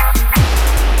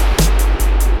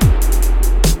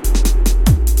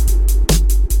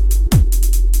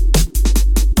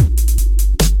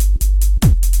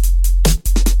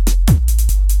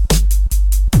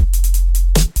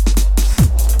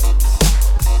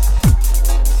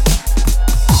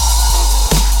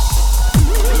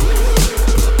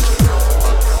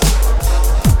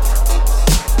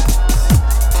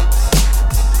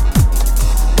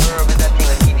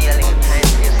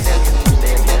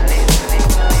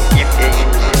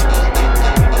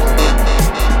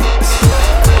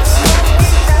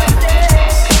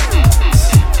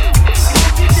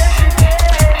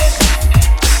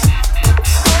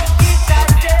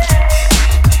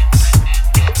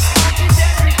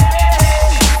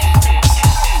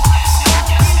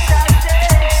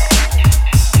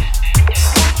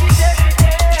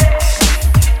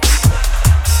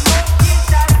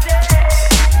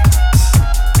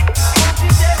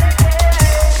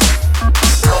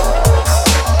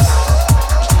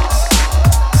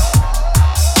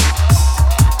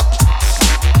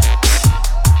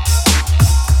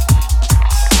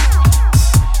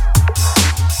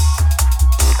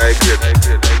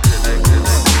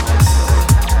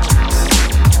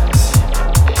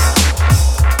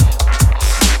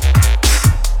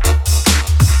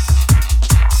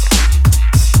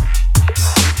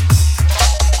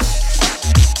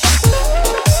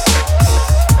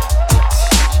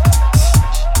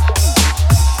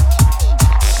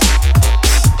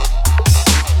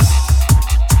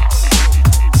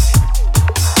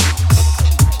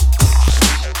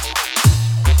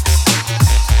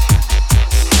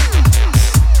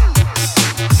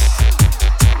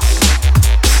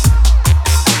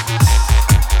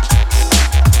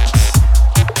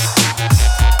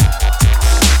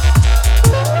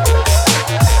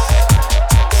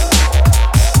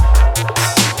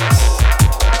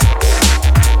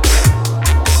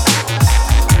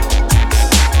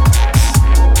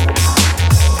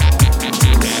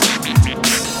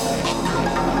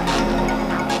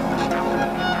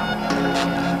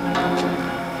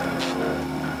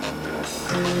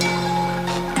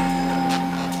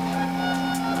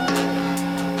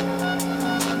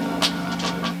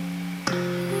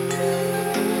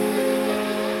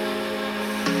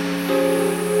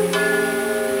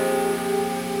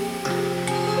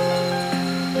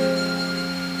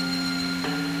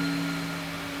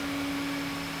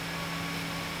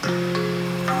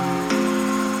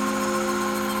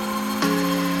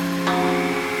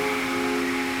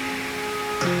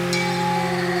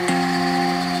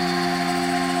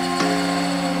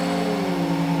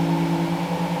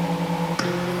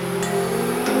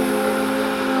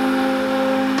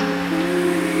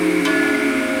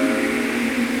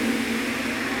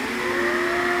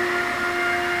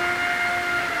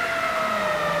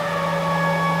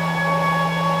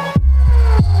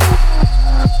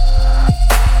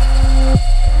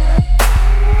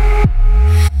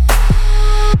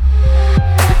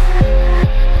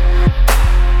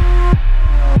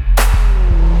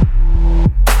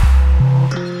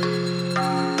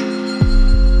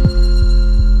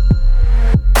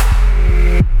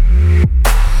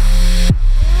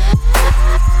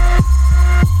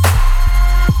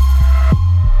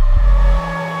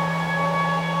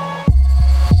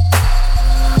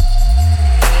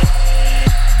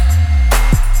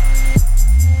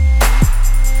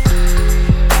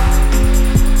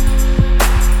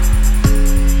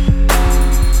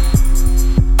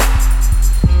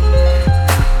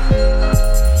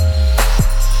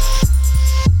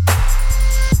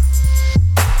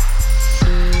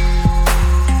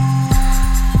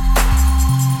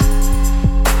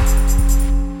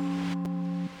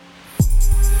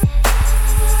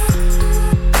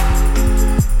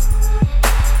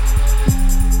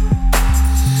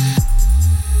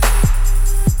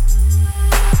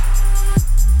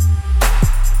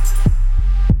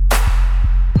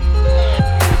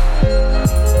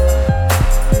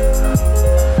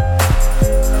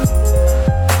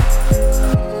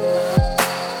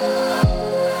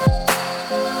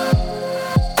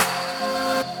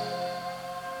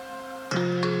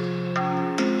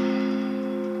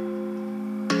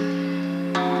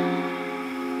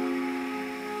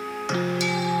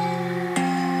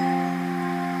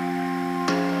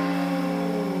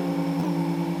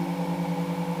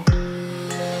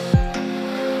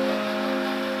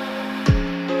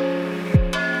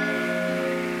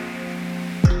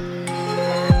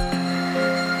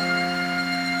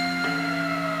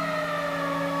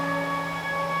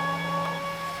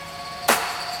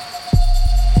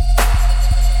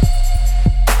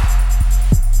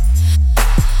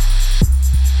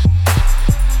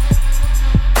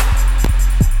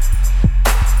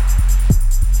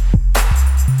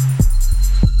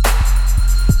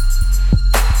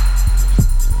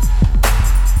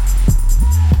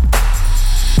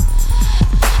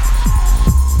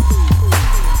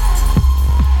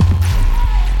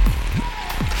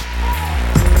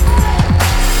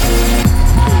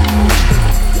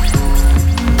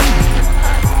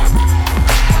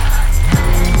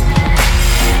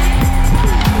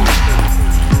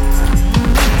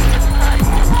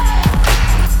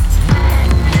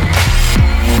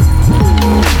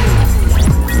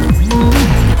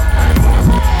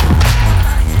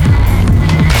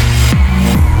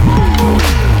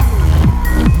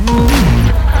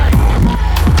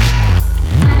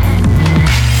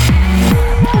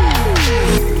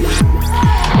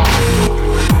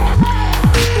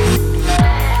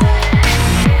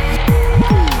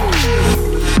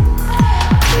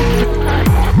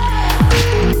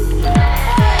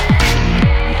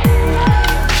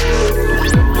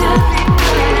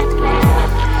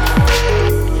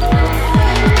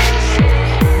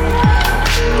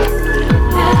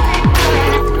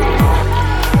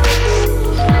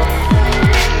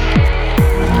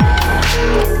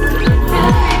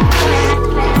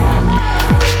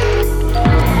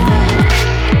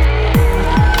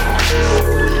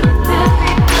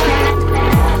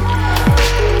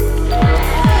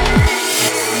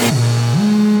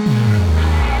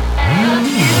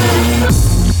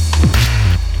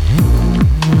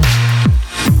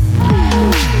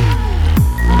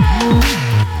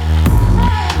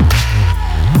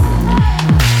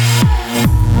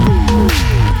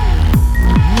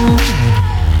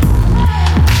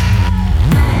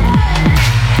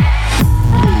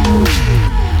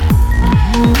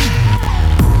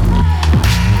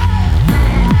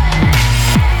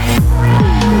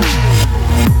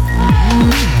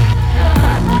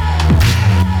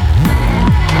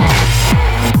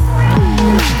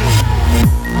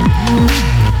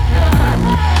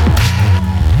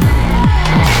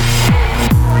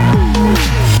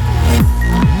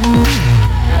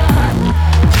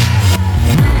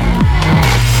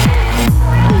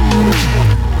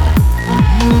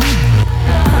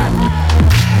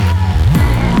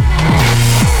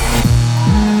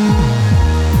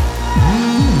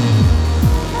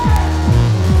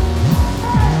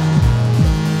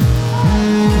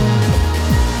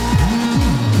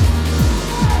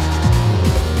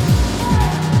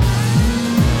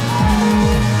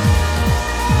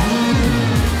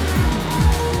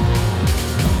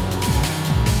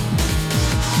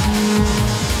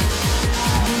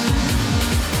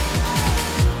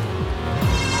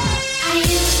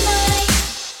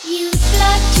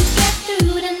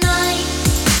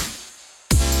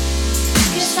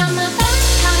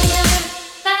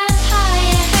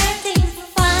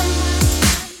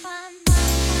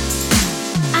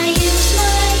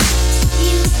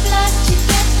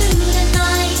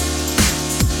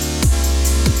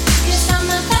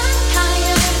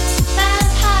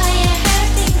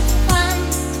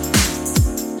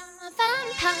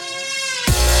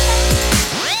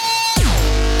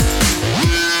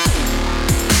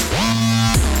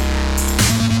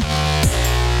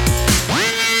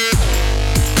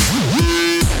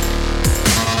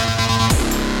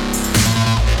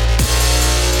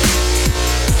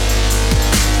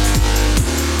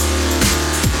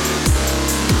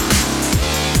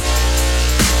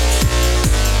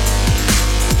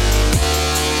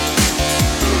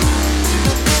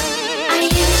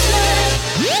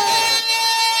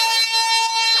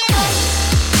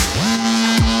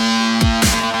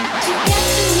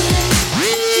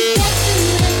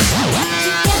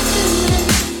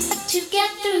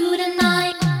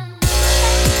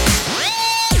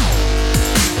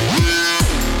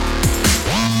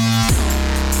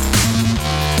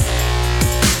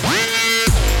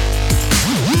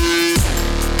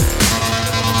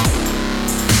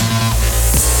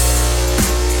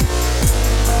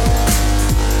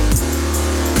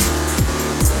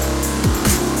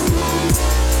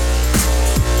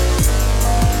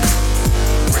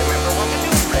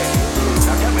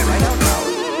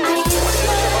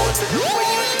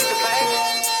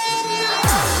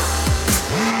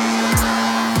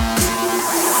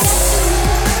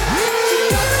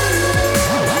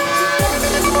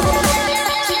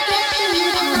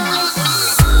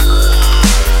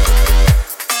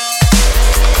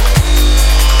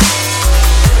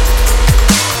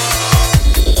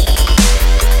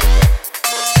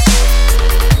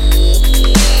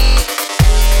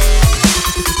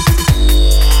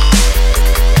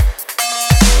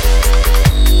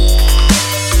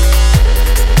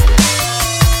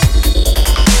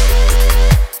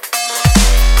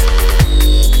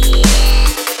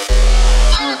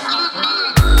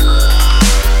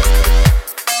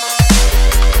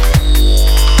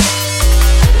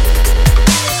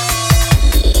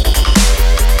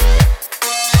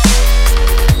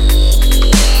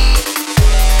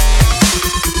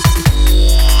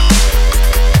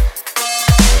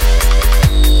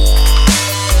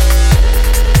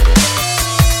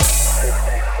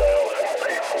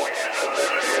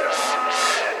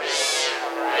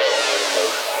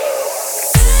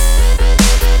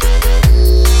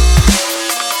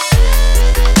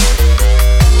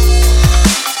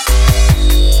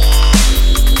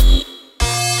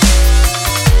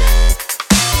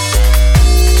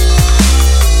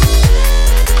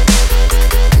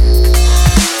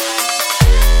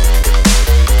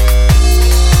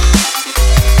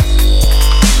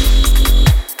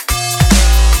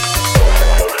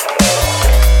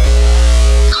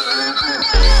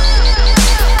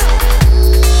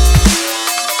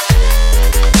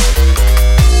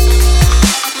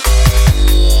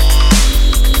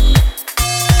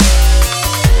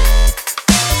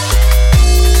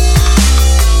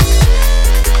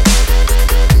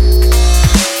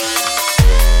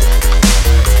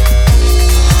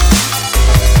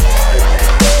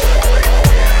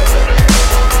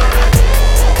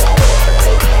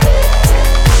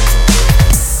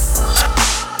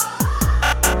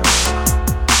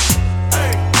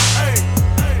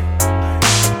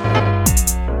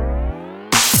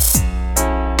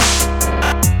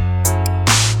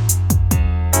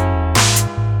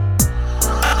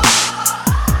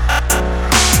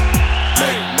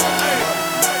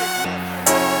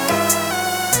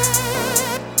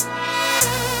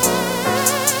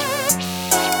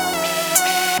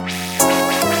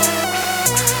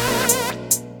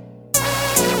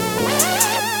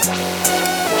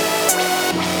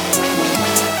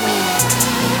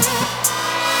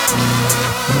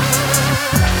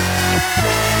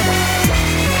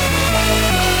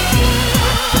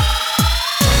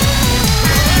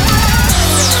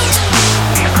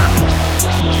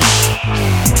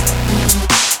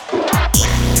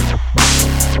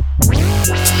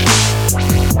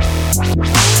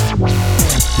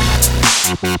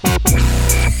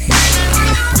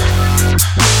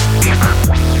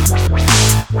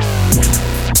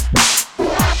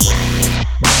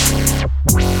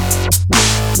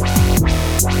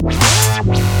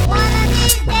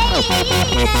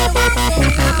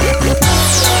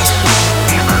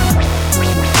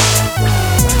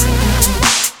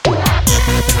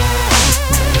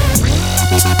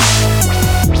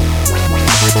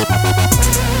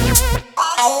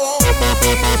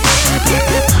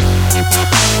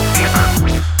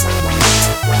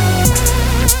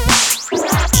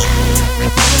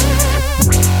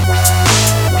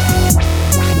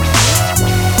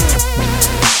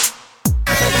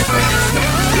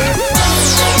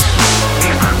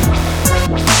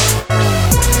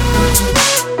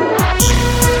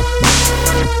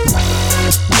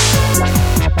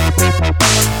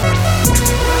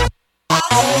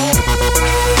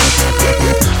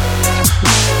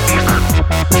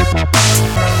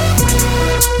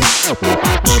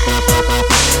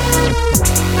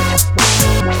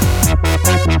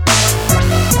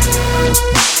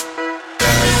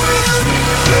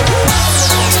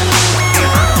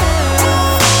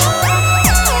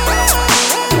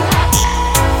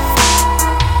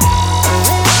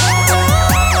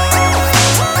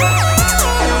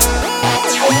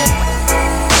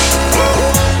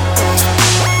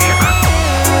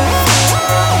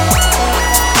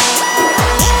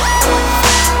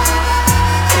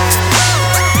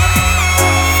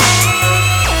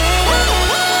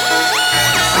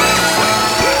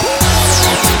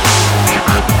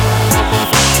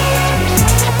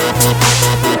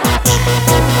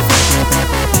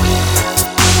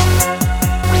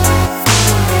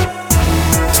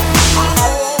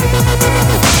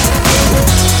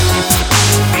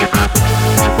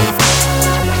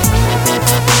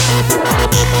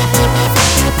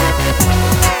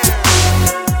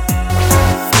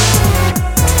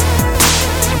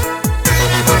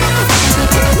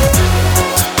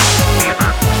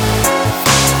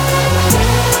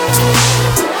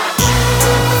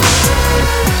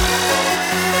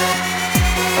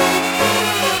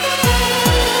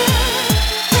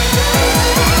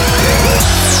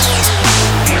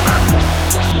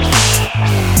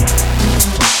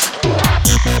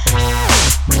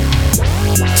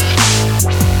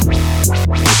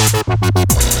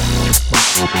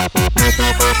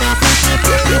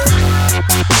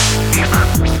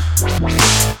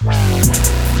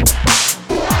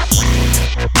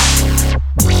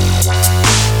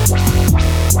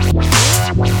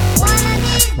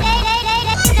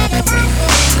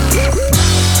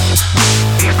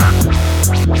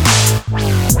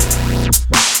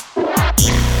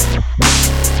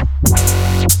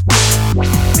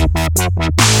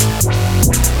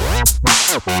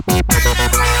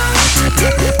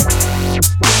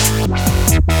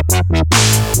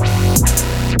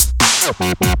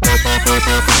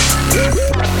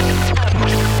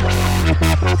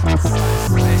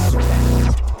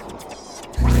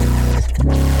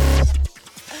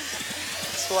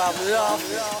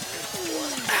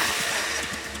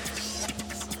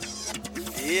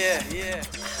 Yeah.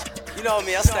 You know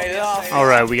me, I stay off.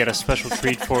 Alright, we got a special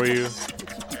treat for you.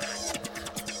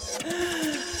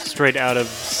 Straight out of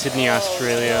Sydney,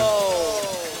 Australia.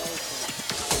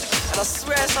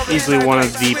 Easily one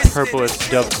of the purplest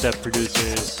dubstep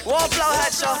producers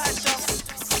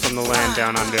from the land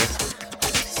down under.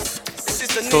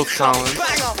 Phil Collins.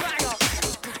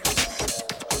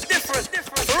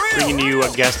 Bringing you a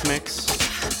guest mix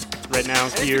right now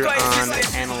here on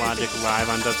Analogic Live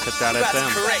on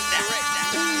dubstep.fm.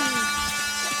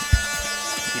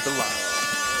 Keep it live.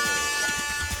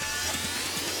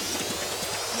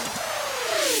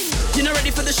 You're not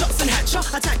ready for the shots and hatcha.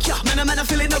 Attack ya, man, I'm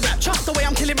feeling the rapture. The way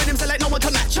I'm killing rhythms, like no one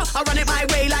can match ya. I run it my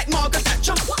way like Margaret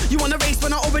Thatcher. You wanna race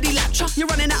when I already lapped ya. You're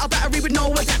running out of battery with no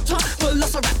adapter. Full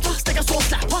loss of raptor, stick a sore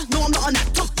slapper. No, I'm not an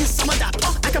actor, yes, I'm a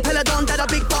dapper. Acapella don that a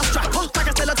big boss trapper. Like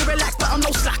I tell her to relax, but I'm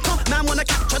no slacker. Man wanna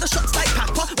capture the shots like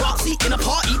Papa. Roxy in a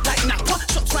party like Napa.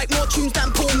 Shots like more tunes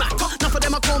than Paul Macca. Enough of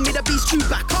them, I call me the beast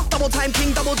Chewbacca. Double time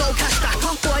king, double dough cash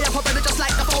stacker. Boy, I'm a brother just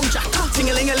like the phone jacker.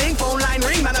 Ting-a-ling-a-ling, phone line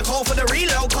ring. Man, I call for the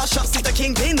reload. Cause shots is the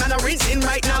kingpin. Man, I'm rinsing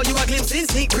right now. You are glimpsing.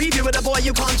 Sneak preview with a boy,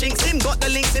 you can't jinx him. Got the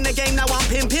links in the game, now I'm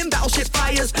pimping. Battleship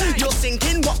fires, you're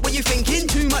sinking. What were you thinking?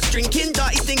 Too much drinking.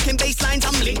 Dirty thinking, bass lines,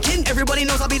 I'm linking. Everybody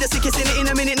knows I'll be the sickest in it in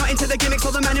a minute. Not into the gimmicks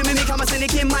or the man who mimic. I'm a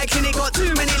cynic in my clinic. Got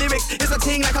too many lyrics. It's a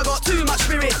ting like I got too much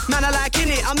spirit. Man, I like in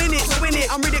it. I'm in it, so win it.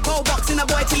 I'm ready, gold boxing a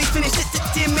boy till he's finished.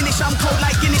 Diminish, I'm cold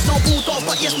like Guinness. No bulldog,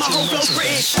 but yes, my whole flow's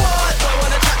British. What? Boy,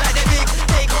 wanna chat like they big.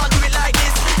 They can't do it like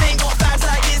this. They ain't got fans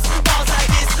like this. Bars like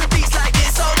this. Beats like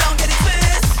this. So don't get it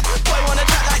twisted. Boy, wanna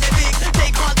chat like they big.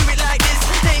 They can't do it like this.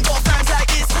 They ain't got fans like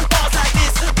this. Bars like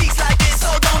this. Beats like this. So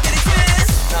don't get it twisted.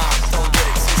 Nah, don't get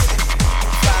it twisted.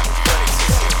 Fam, don't get it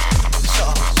twisted. Shut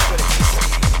up, don't get it twisted.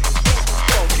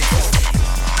 Don't get it twisted. Don't get it twisted.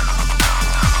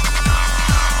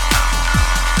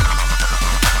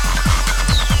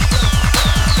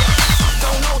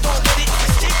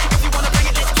 If you wanna bring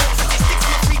it, let's talk statistics.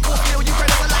 My 3-course meal, you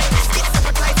brothers are like biscuits.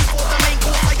 Appetite before the main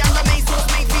course. I am the main source,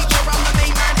 main feature. I'm the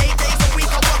main man. 8 days a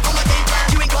week, I work on my game plan.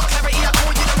 You ain't got clarity, I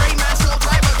call you the rain man. Slow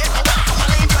driver, get the work on my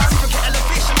lane plan. Forget a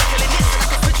fish, I'm killing this. I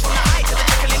can switch from the height to the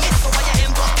tickling this. So I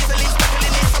am got fizzling,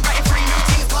 speckling this. I'm writing 3 new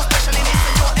teams, got special in this.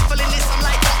 And you're effling this. I'm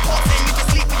like, what? Then you can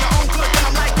sleep with your own good. And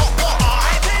I'm like, what?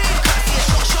 R.I.P. Can't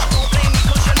see a shot, don't blame me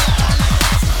 'cause you're not.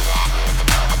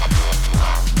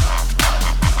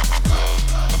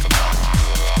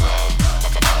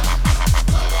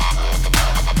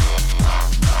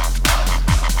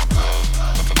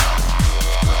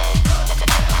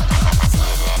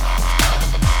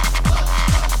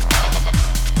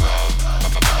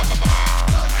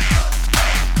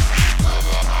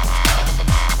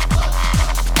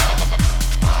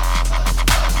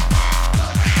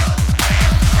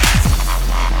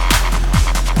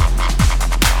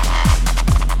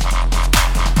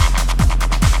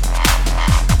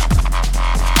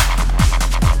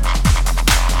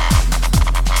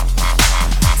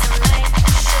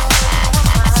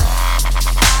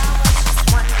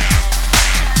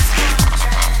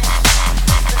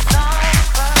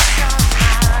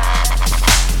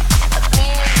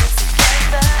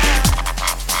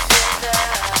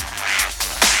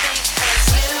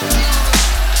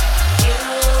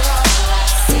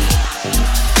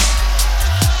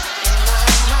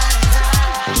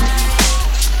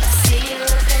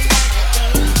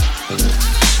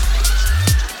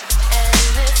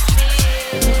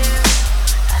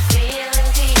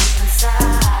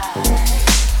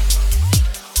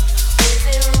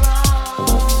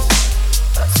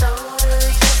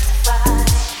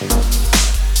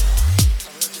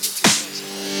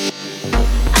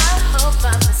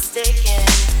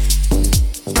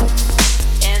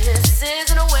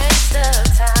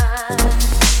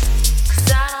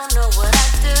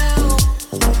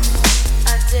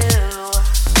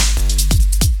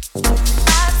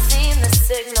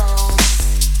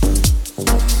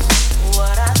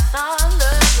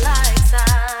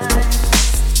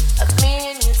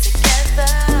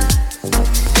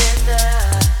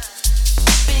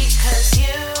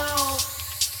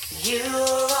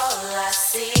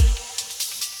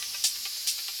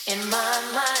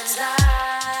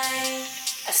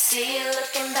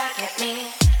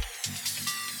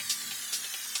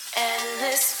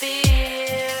 Endless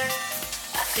fear,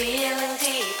 I feeling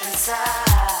deep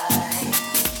inside.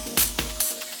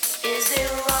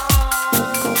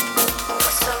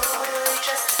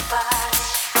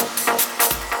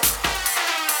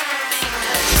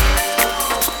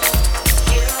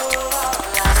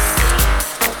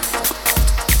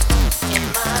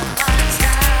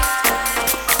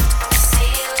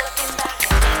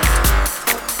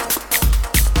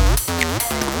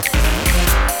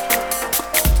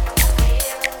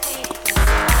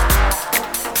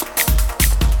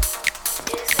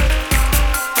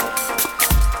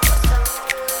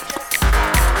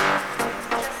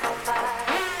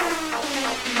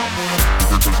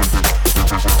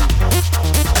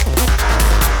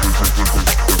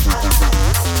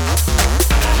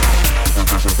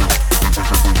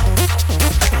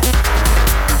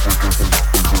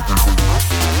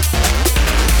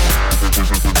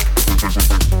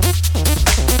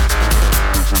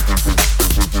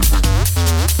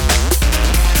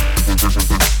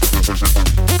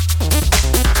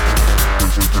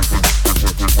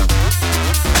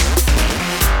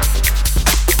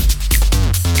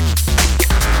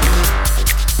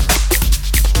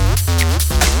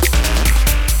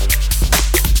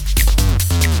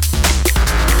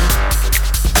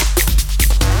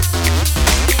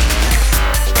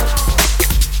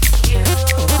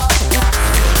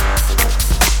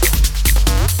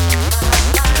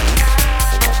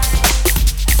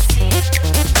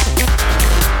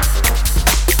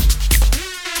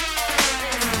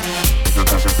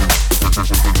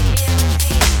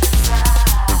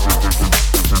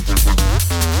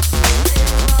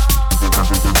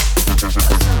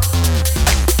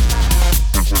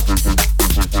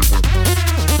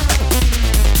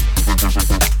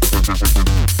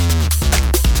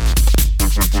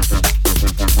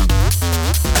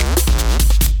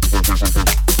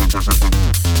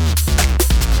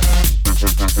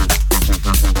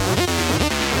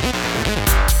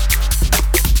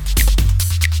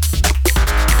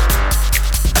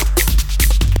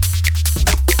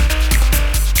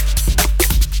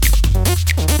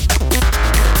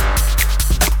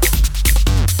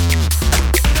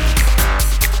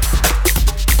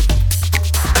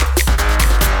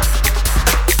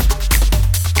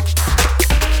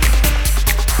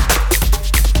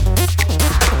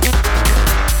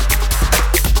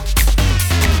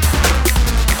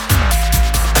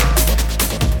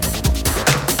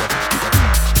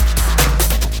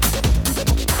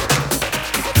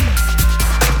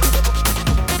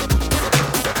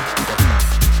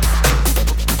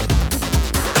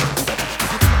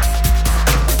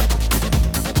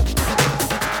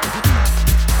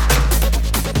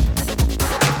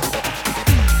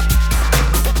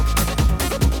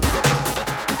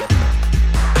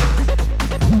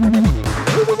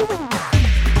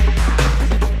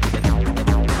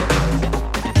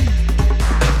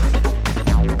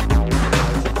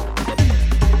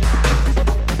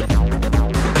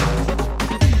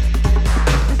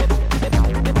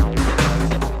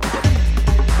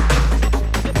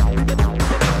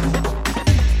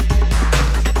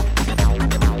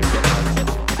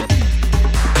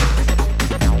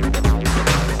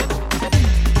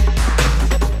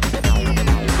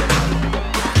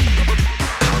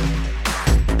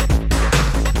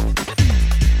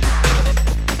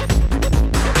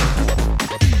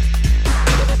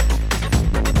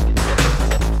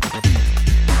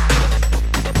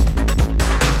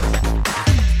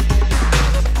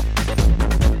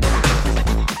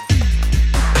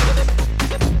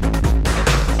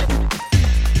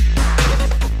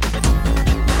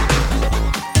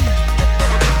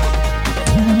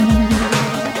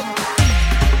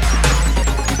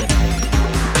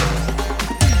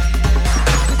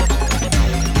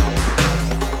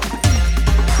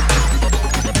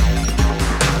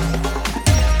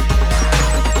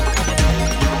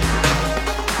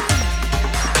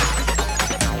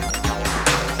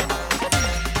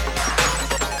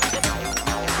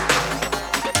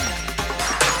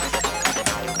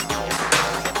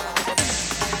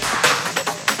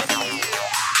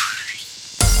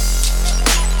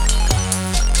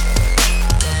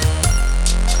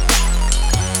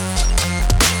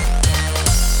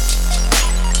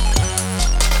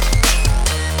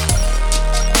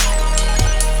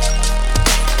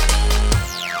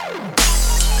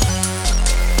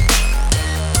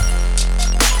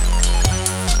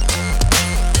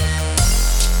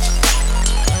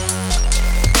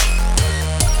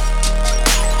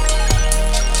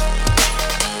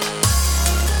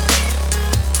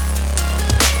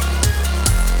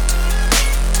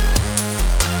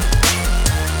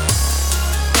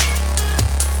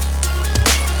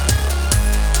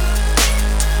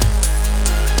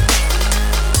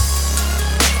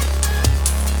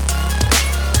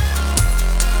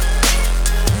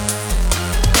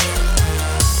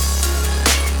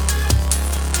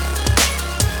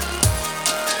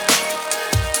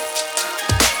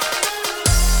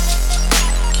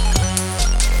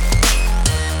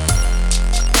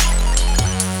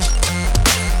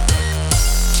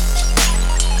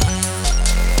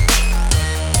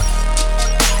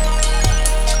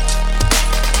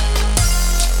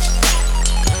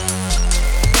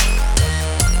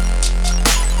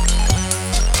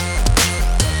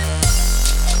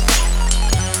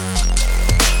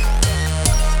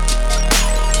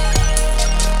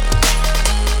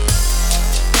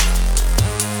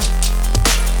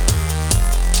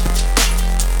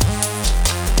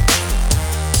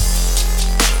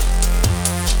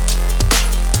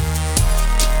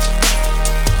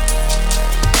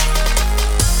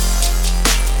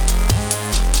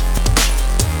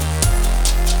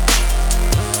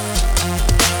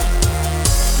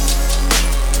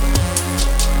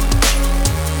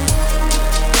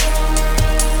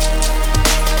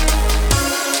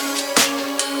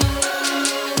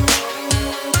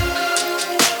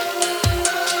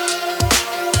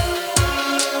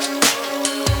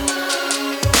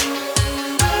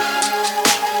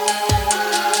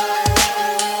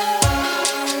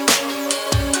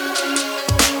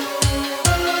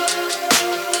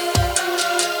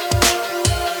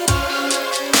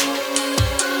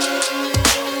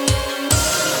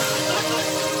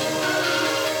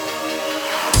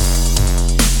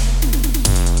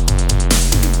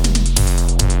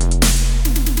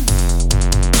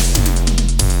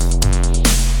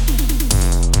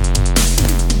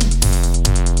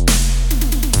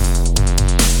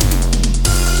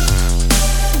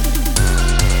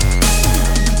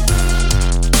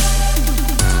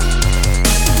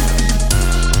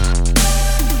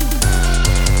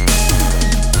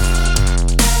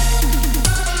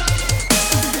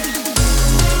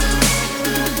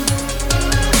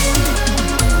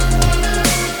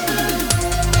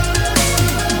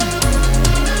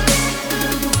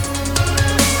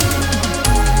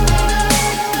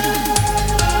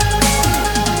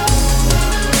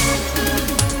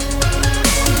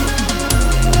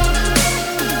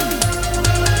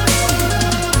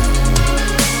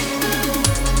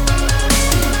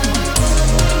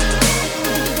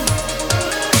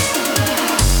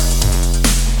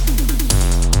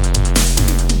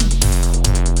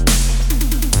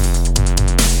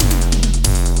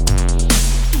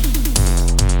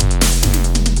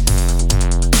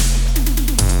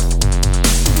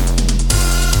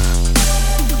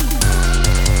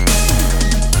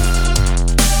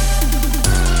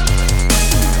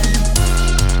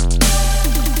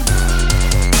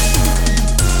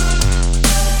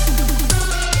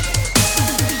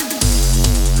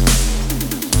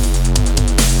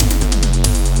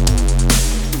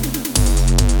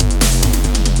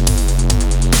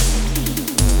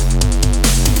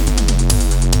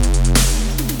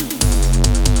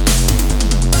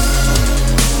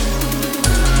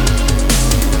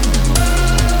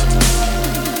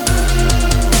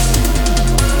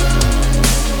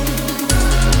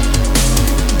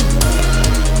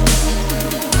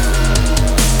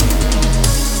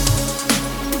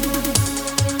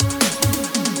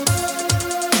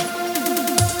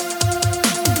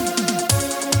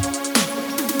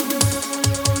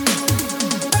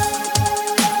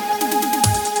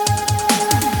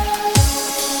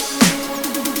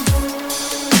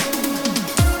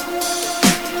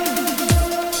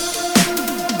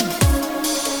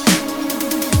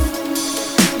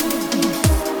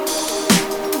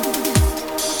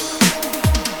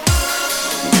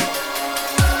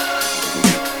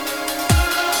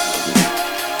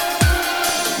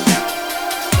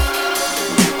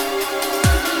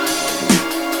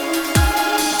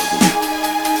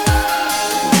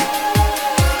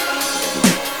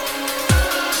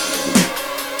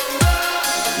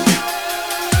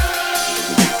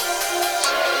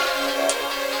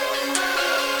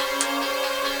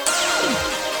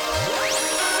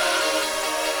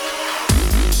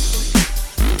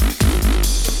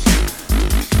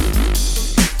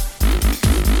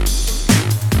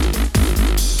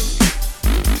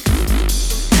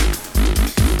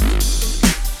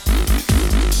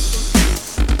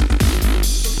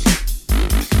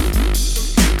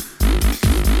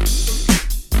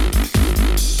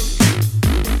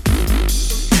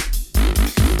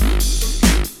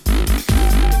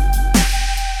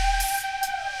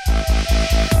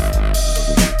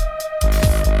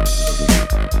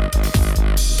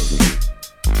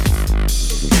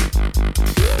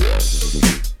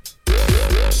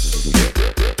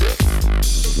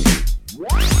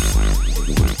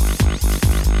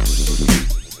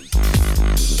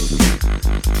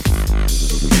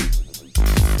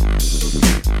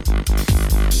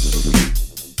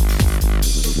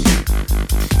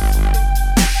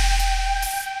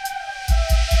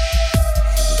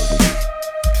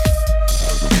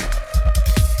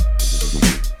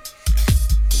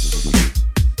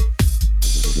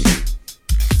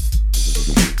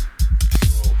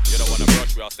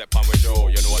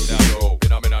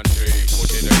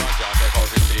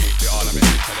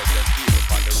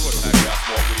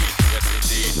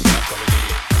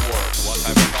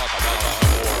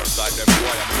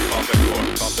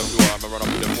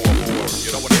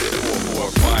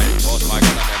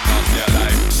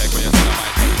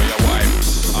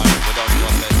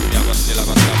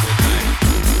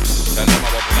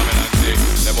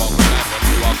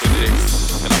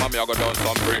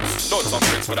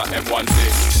 with a M16.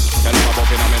 Tell them about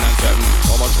phenomenon and 7.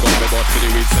 How much gun they bought for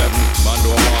the week 7? Man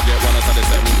don't want get one out of the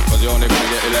 7, cause you only gonna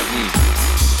get 11.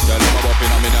 Tell them about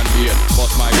phenomenon 8.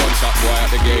 Bust my gunshot boy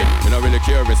at the gate. We not really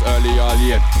care if it's early or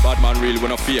late. Bad man real, we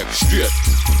no fake. Straight.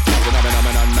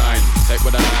 Phenomenon 9. Tech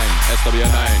with a 9.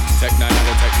 SW9. Tech 9 and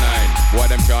the Tech 9. Boy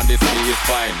them can't this me is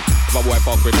fine. If a boy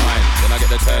fuck with mine, then I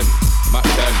get the 10. Mac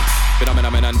 10.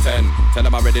 Phenomenon 10. Tell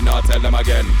them already now, tell them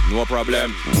again. No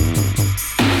problem.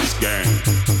 Skeng.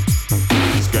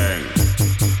 Skeng.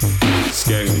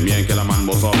 Skeng. Me and Killer Man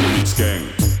boss off the big skeng.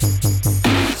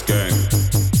 Skeng.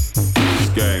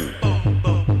 Skeng.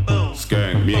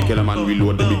 Skeng. Me and Killer Man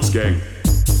reload the big skeng.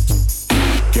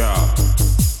 Car.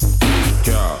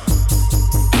 Car.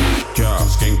 Car.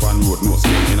 Skeng pan road, no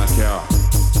skeng in a car.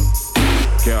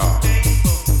 Car.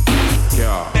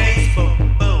 Car.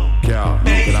 Car.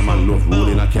 Me and Killer Man love road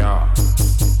in a car.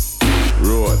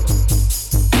 Road.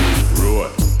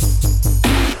 Road.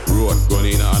 Road. Gun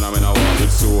in a hand and I walk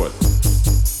with sword.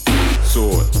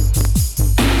 Sword.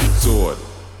 Sword.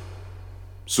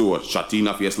 Sword. Shot in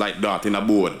a face like dart in a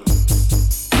board.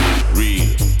 Real.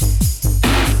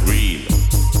 Real.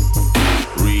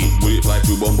 Real. Bullet like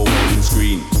two bumble welding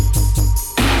screen.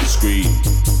 Screen.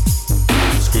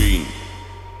 Screen.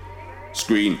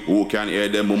 Screen. Who can hear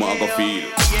them mama I go feel?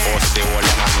 Force the whole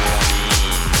of my money.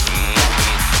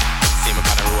 See me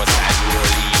on the roadside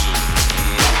rolling.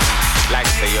 Like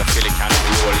say you feel it can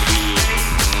roll in.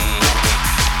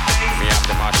 Me have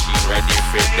the machine ready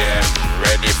for them.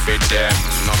 Ready for them.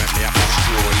 No make me have to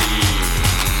stroll in.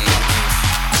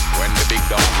 When the big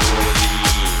dog roll in.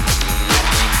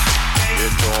 You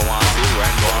don't want to see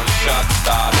when gunshots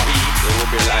start beat. It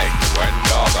will be like when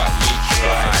dog a heat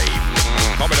try.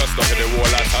 Come and just dump in the whole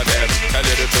lot of them. Tell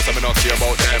you the truth, I'm not care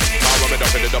about them. Now when me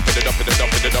dump in the dump in the dump in the dump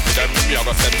in the dump in them, me a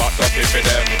go send back dumping for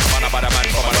them. Man a bad man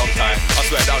from a long time. I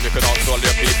swear down you can outsell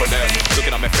your people them.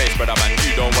 Looking at my face, brother man,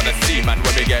 you don't wanna see man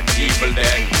when we get evil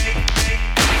then.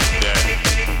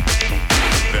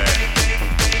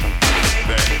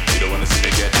 Then you don't wanna see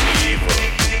me get evil.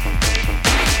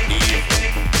 Evil.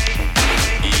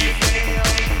 Evil.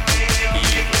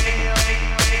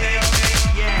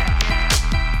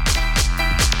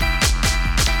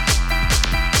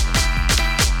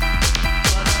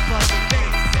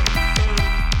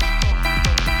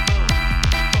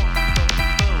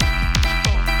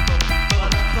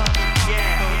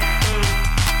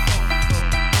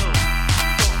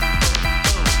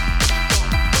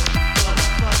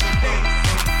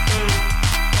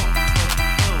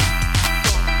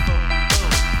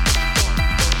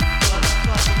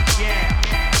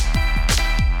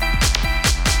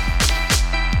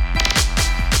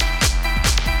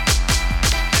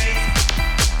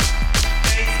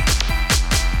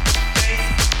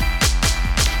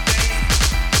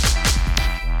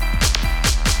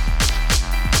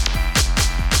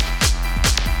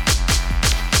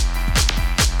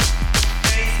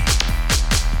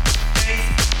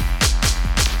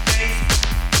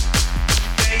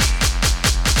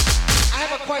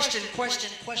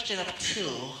 Question of two.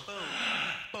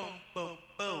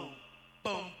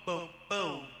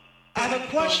 I have a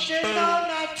question, no,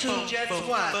 not two, just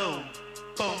one.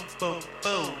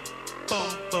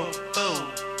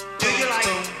 Do you like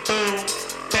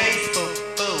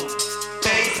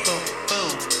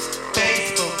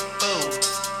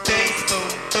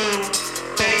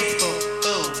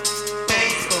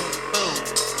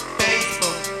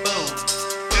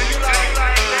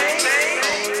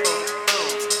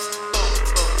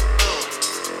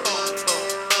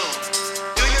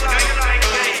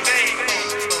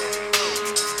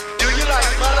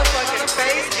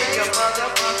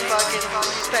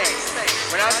bass?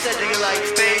 When I said do you like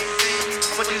space,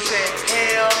 I'm gonna do say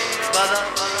hell,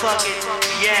 motherfucking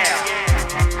yeah.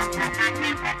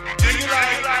 Do you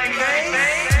like bass?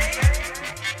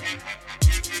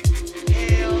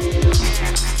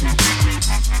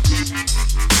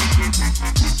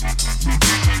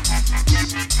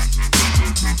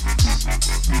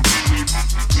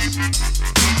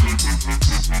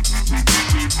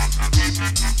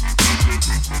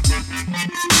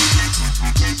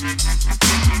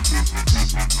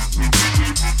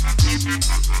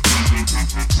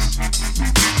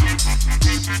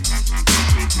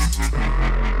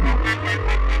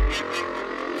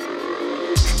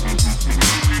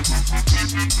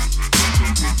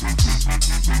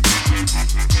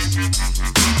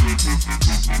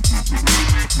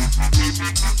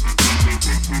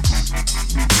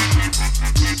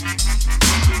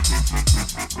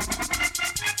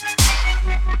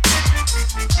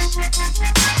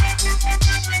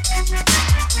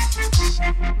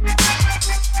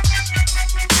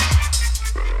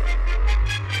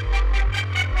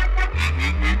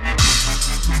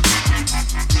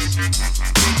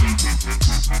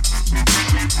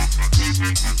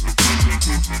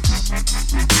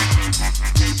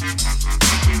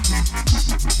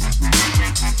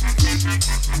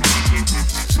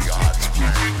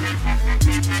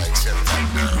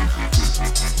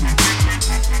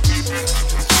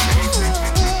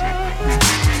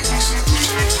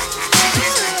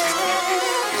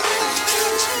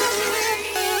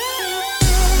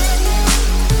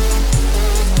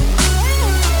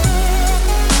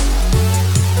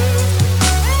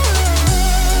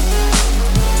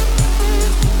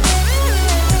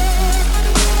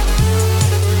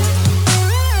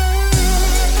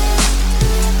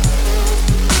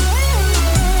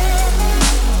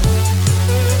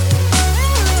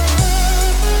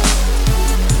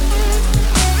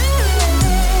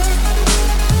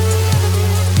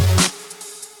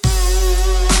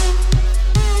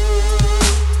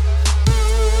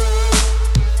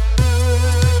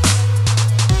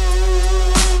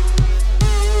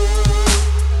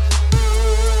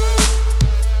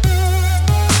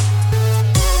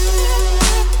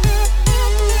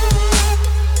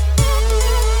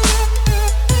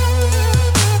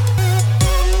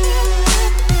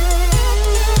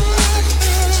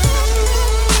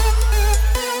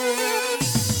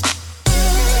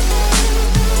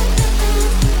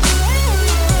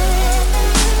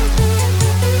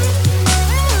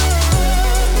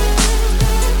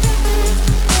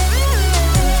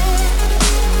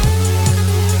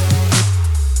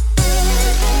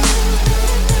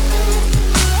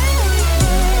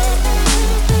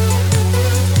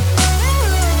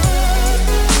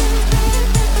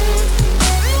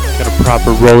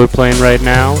 proper roller playing right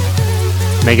now.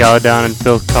 Megalodon and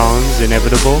Phil Collins,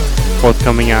 Inevitable, both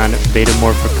coming on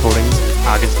Betamorph Recordings,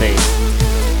 August 8th.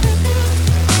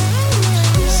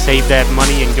 Save that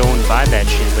money and go and buy that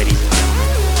shit, ladies and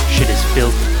gentlemen. Shit is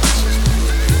filthy.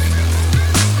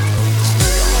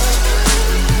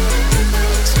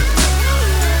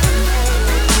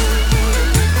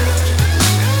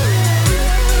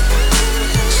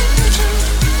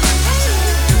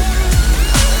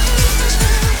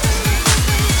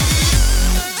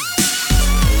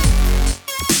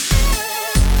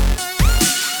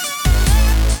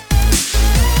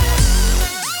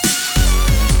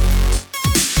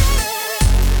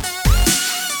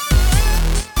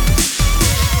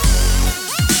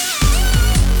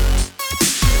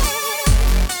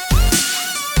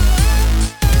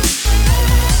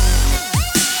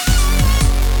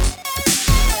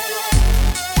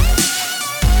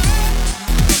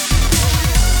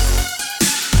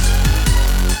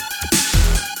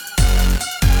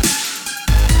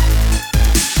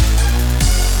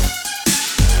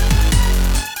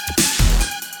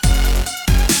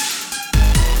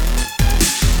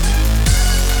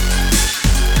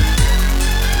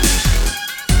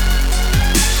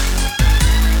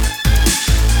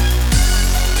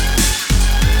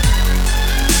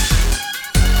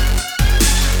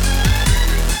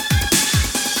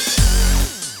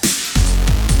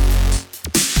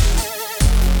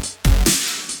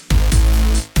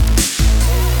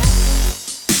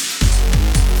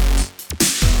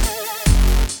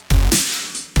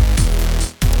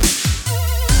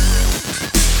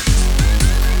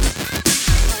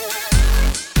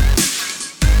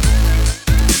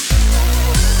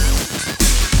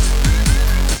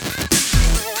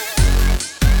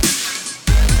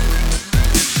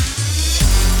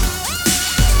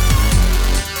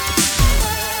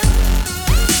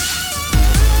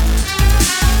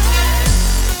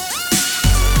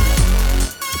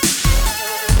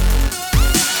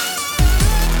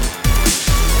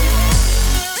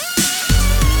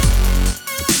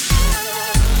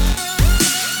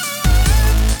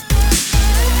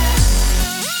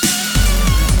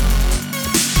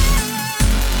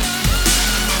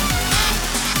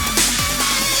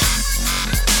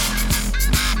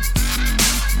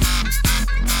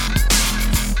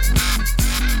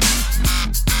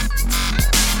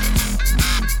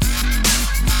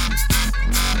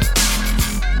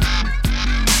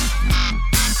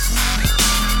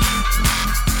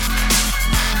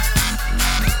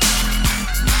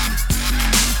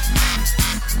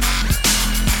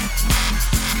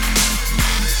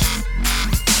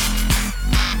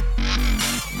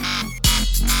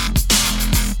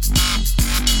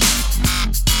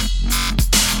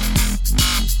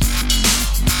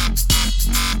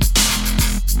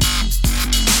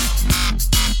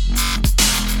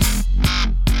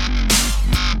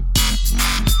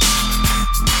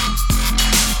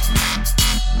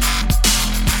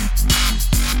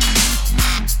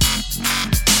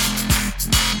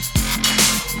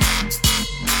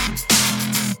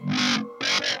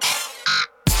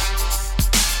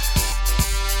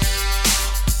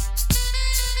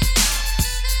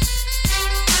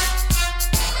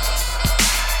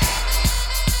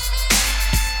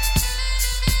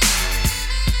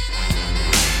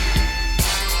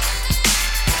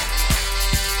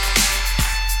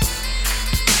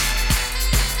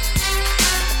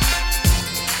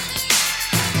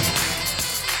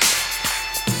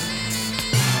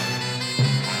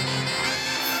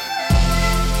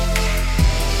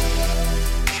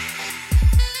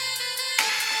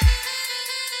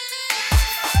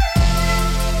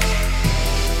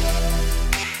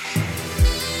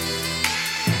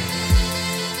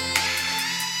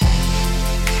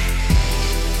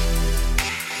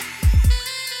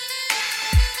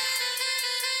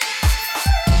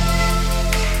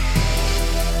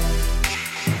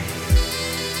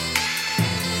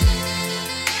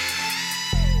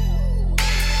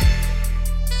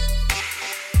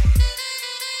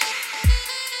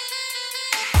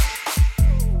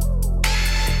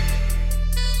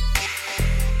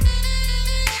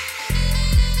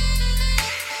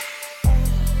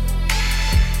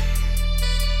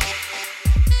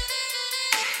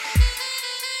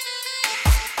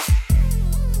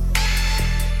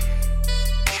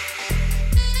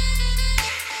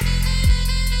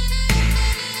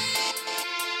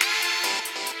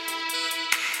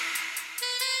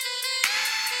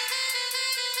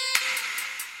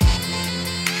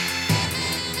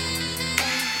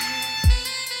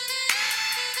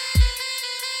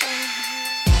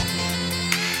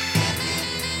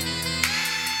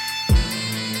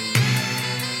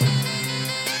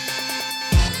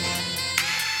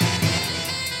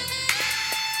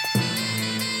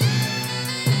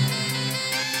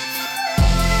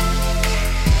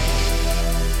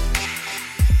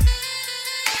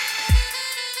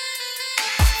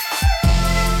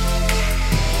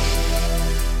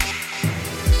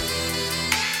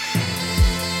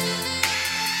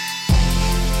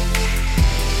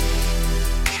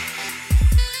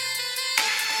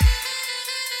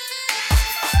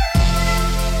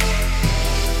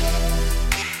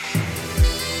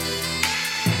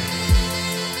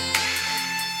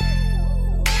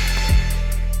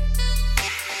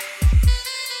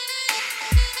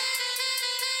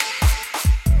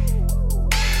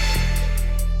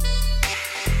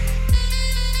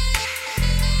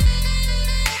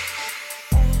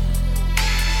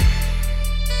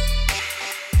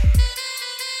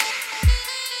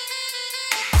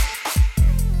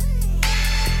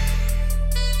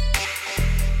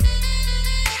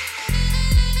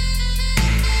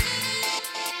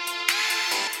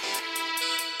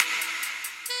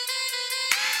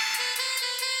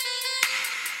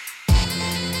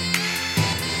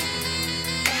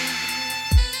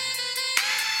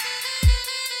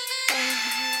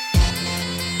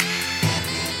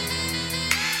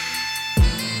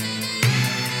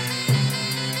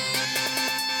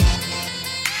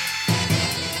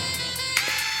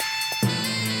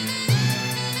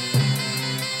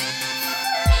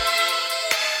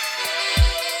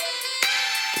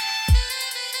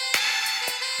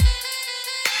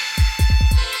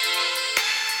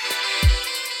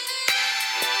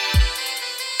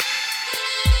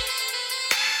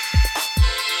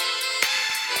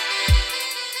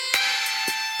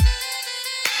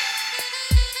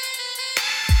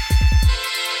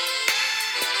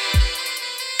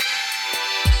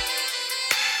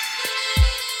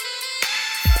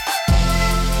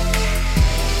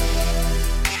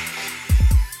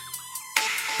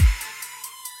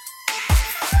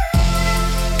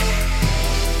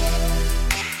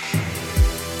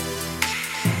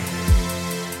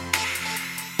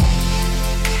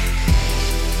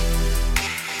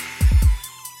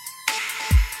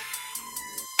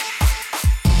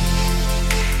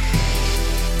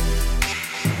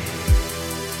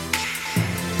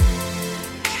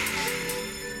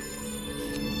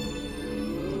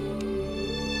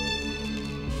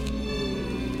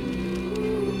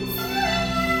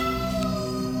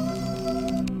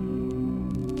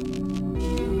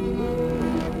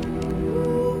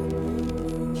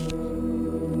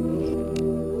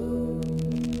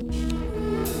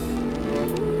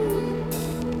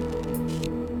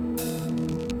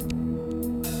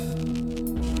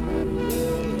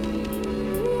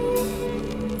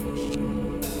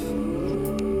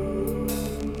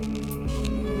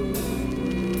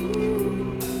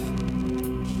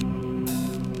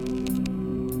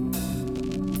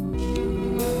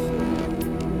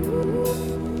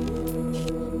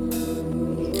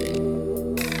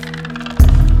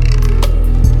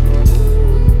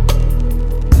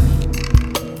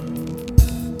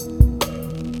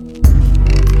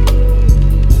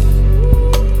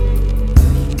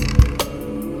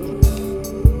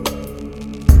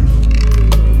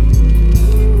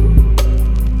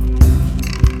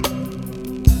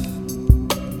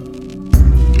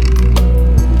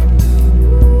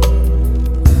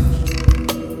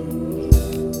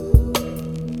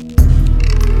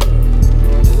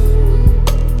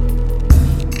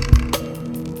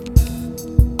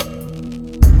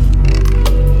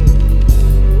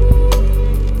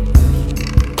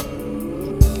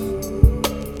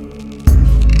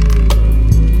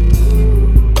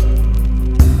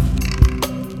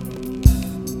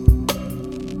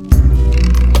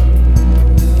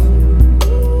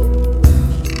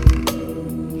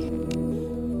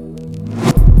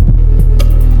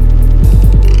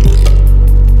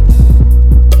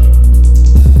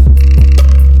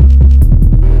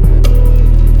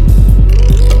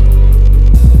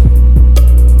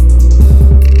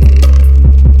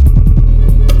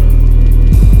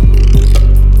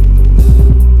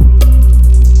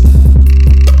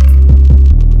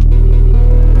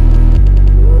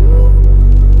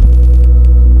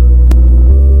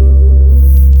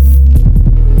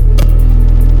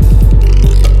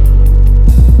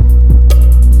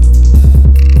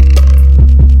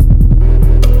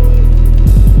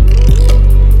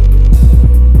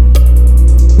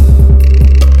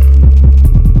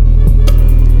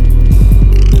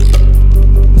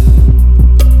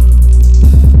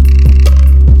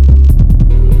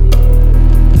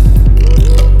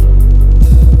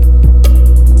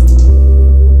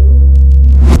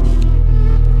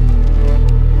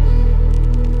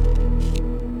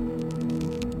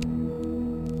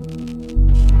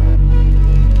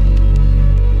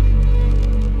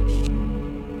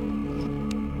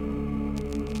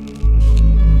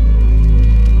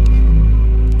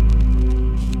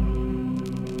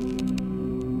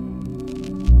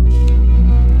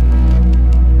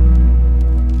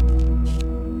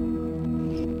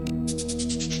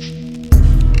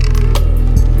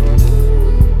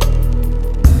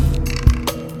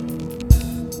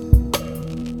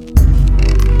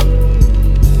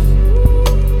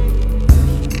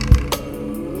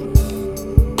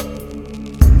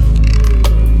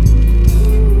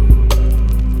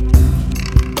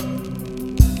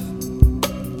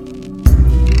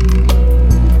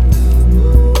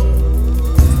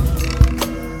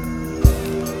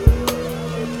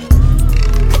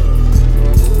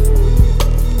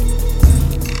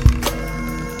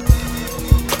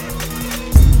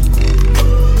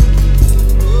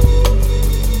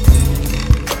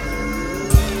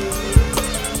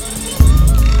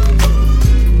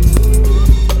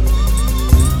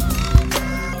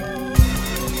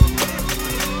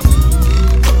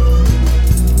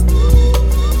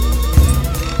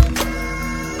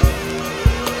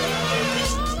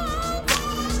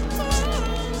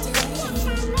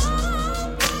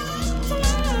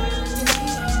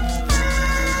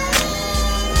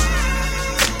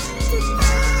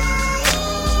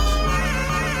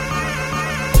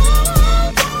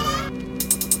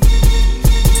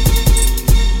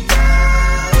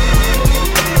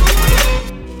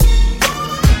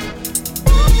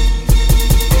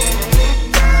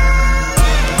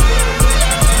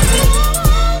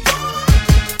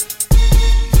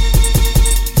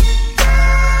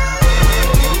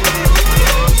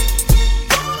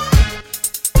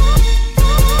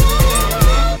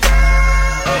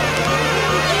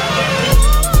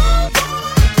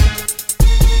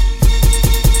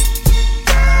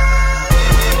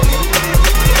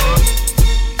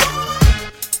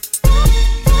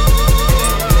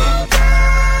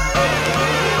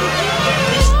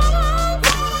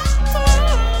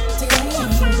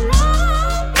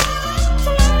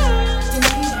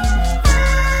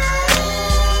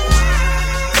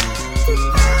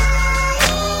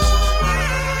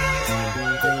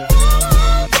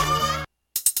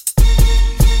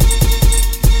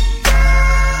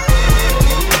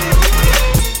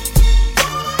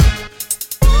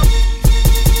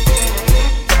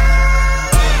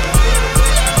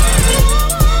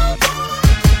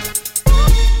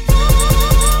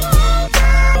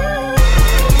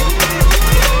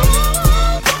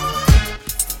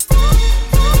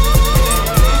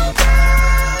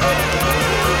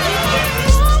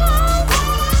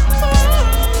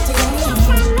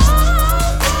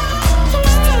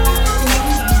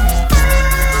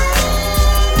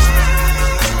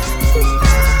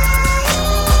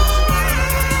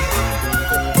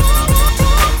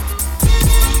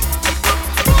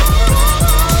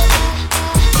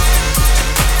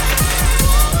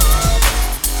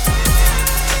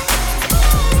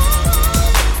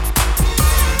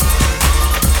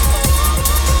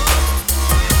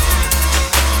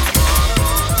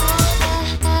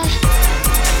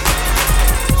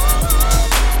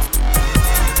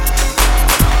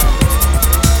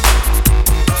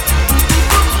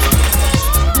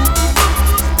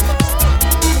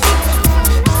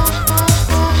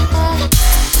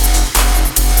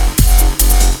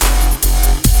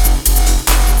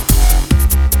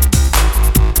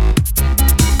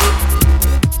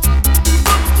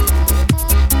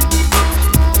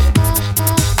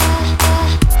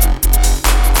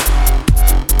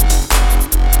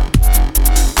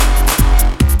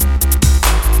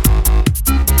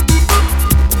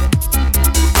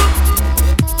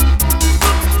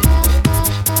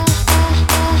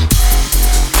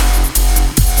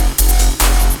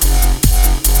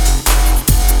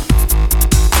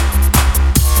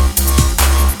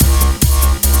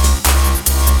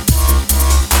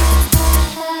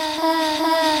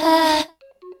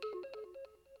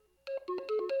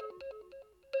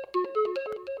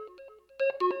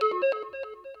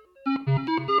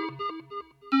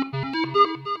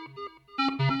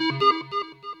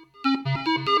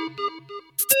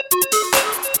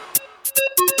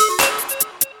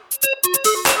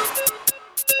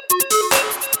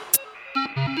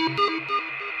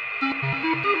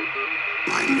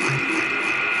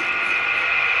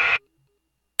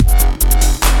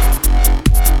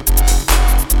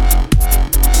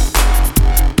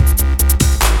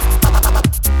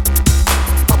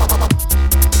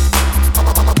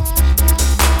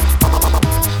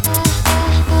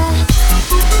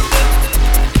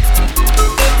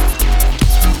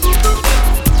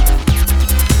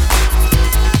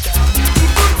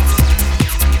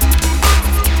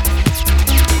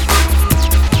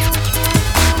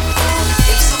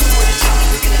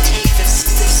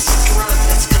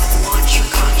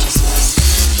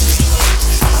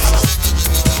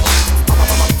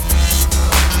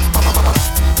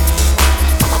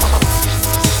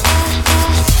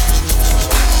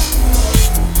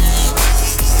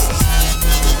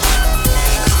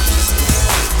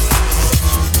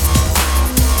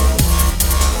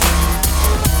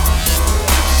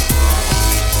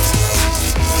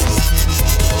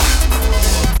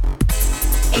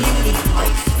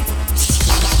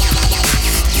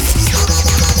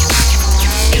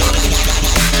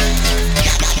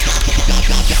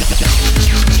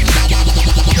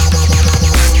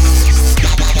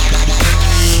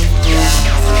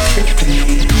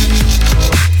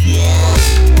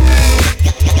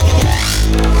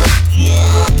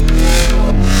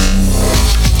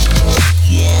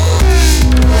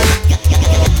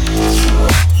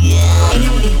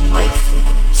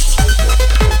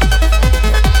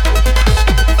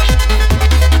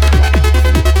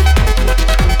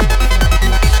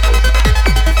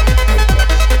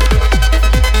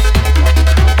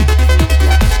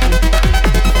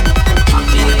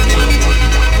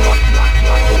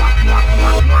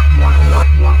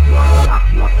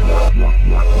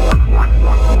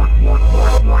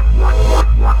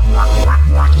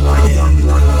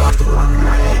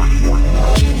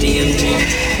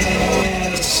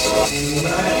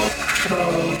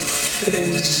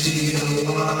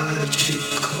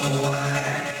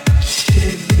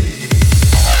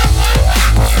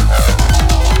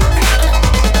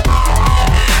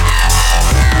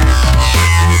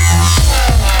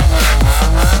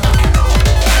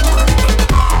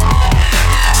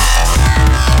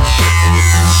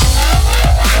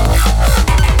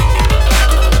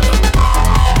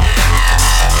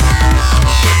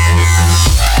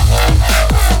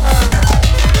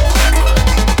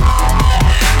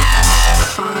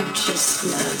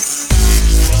 Consciousness.